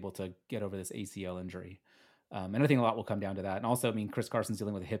he's able to get over this ACL injury. And I think a lot will come down to that. And also, Chris Carson's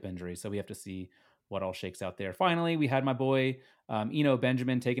dealing with a hip injury, so we have to see what all shakes out there. Finally, we had my boy Eno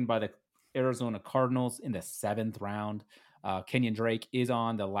Benjamin taken by the Arizona Cardinals in the 7th round. Kenyon Drake is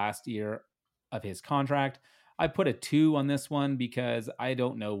on the last year of his contract. I put a 2 on this one because I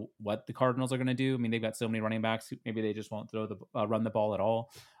don't know what the Cardinals are going to do. They've got so many running backs. Maybe they just won't run the ball at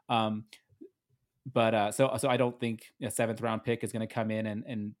all. So I don't think a 7th round pick is going to come in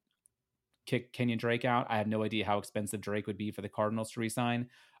and kick Kenyon Drake out. I have no idea how expensive Drake would be for the Cardinals to re-sign.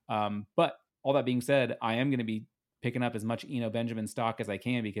 But all that being said, I am going to be picking up as much Eno Benjamin stock as I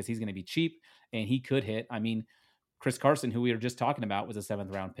can because he's going to be cheap and he could hit. Chris Carson, who we were just talking about, was a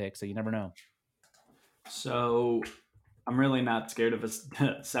 7th round pick, so you never know. So I'm really not scared of a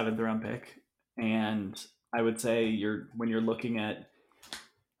 7th round pick. And I would say when you're looking at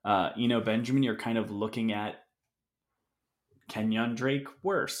Eno Benjamin, you're kind of looking at Kenyon Drake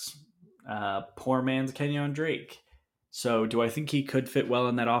worse. Poor man's Kenyon Drake. So do I think he could fit well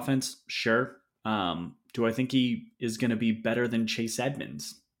in that offense? Sure. Do I think he is going to be better than Chase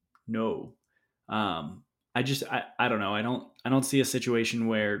Edmonds? No. I don't know. I don't see a situation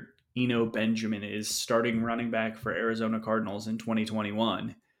where Eno Benjamin is starting running back for Arizona Cardinals in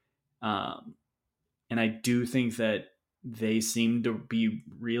 2021. And I do think that they seem to be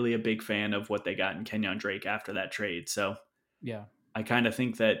really a big fan of what they got in Kenyon Drake after that trade. So yeah, I kind of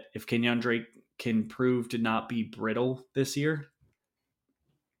think that if Kenyon Drake can prove to not be brittle this year,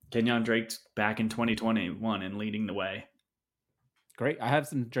 Kenyon Drake's back in 2021 and leading the way. Great. I have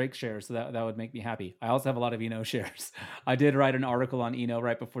some Drake shares, so that would make me happy. I also have a lot of Eno shares. I did write an article on Eno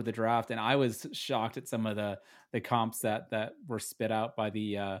right before the draft, and I was shocked at some of the comps that were spit out by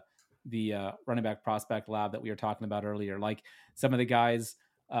the running back prospect lab that we were talking about earlier. Like some of the guys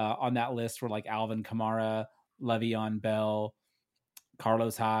on that list were like Alvin Kamara, Le'Veon Bell,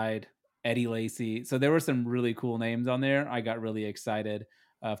 Carlos Hyde, Eddie Lacy. So there were some really cool names on there. I got really excited.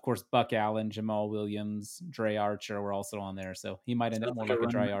 Of course, Buck Allen, Jamal Williams, Dre Archer were also on there. So he might end up more like a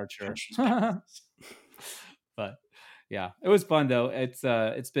Dre Archer. But Yeah, it was fun though. It's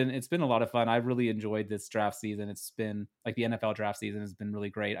been a lot of fun. I really enjoyed this draft season. It's been like the NFL draft season has been really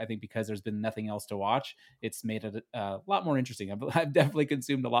great. I think because there's been nothing else to watch, it's made it a lot more interesting. I've definitely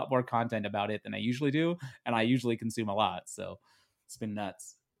consumed a lot more content about it than I usually do, and I usually consume a lot. So it's been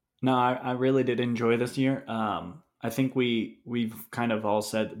nuts. No, I really did enjoy this year. I think we've kind of all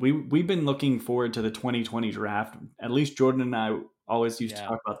said we've been looking forward to the 2020 draft. At least Jordan and I always used to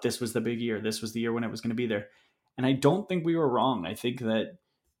talk about this was the big year. This was the year when it was going to be there. And I don't think we were wrong. I think that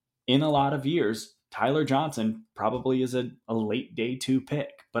in a lot of years, Tyler Johnson probably is a late day 2 pick.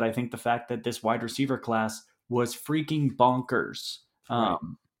 But I think the fact that this wide receiver class was freaking bonkers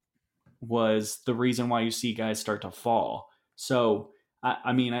was the reason why you see guys start to fall. So,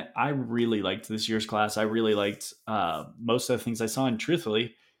 I mean, I really liked this year's class. I really liked most of the things I saw. And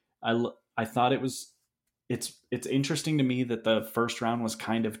truthfully, I thought it's interesting to me that the first round was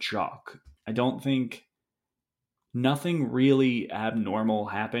kind of chalk. I don't think nothing really abnormal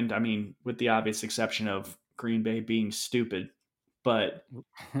happened. I mean, with the obvious exception of Green Bay being stupid, but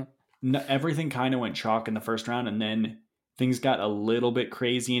everything kind of went chalk in the first round. And then things got a little bit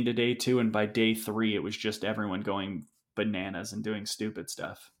crazy into day 2. And by day 3, it was just everyone going bananas and doing stupid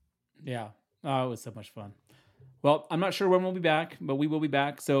stuff. Yeah. Oh, it was so much fun. Well, I'm not sure when we'll be back, but we will be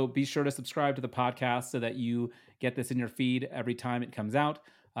back. So be sure to subscribe to the podcast so that you get this in your feed every time it comes out.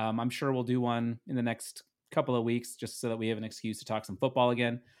 I'm sure we'll do one in the next couple of weeks just so that we have an excuse to talk some football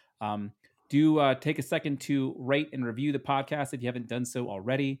again. Do take a second to rate and review the podcast if you haven't done so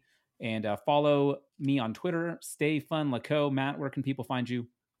already. And follow me on Twitter, Stefan Lako. Matt, where can people find you?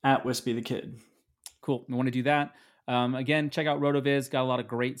 At Wispe the Kid. Cool. We want to do that. Again, check out RotoViz. Got a lot of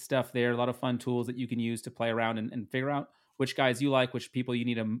great stuff there. A lot of fun tools that you can use to play around and figure out which guys you like, which people you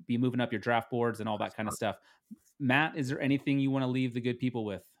need to be moving up your draft boards and all that kind of stuff. Matt, is there anything you want to leave the good people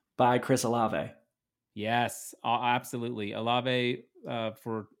with? Bye, Chris Olave. Yes, absolutely. Olave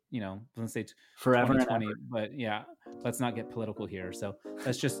for, let's say forever 2020, but yeah, let's not get political here. So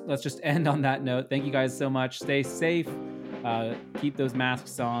let's just end on that note. Thank you guys so much. Stay safe. Keep those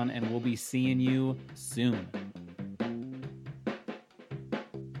masks on, and we'll be seeing you soon.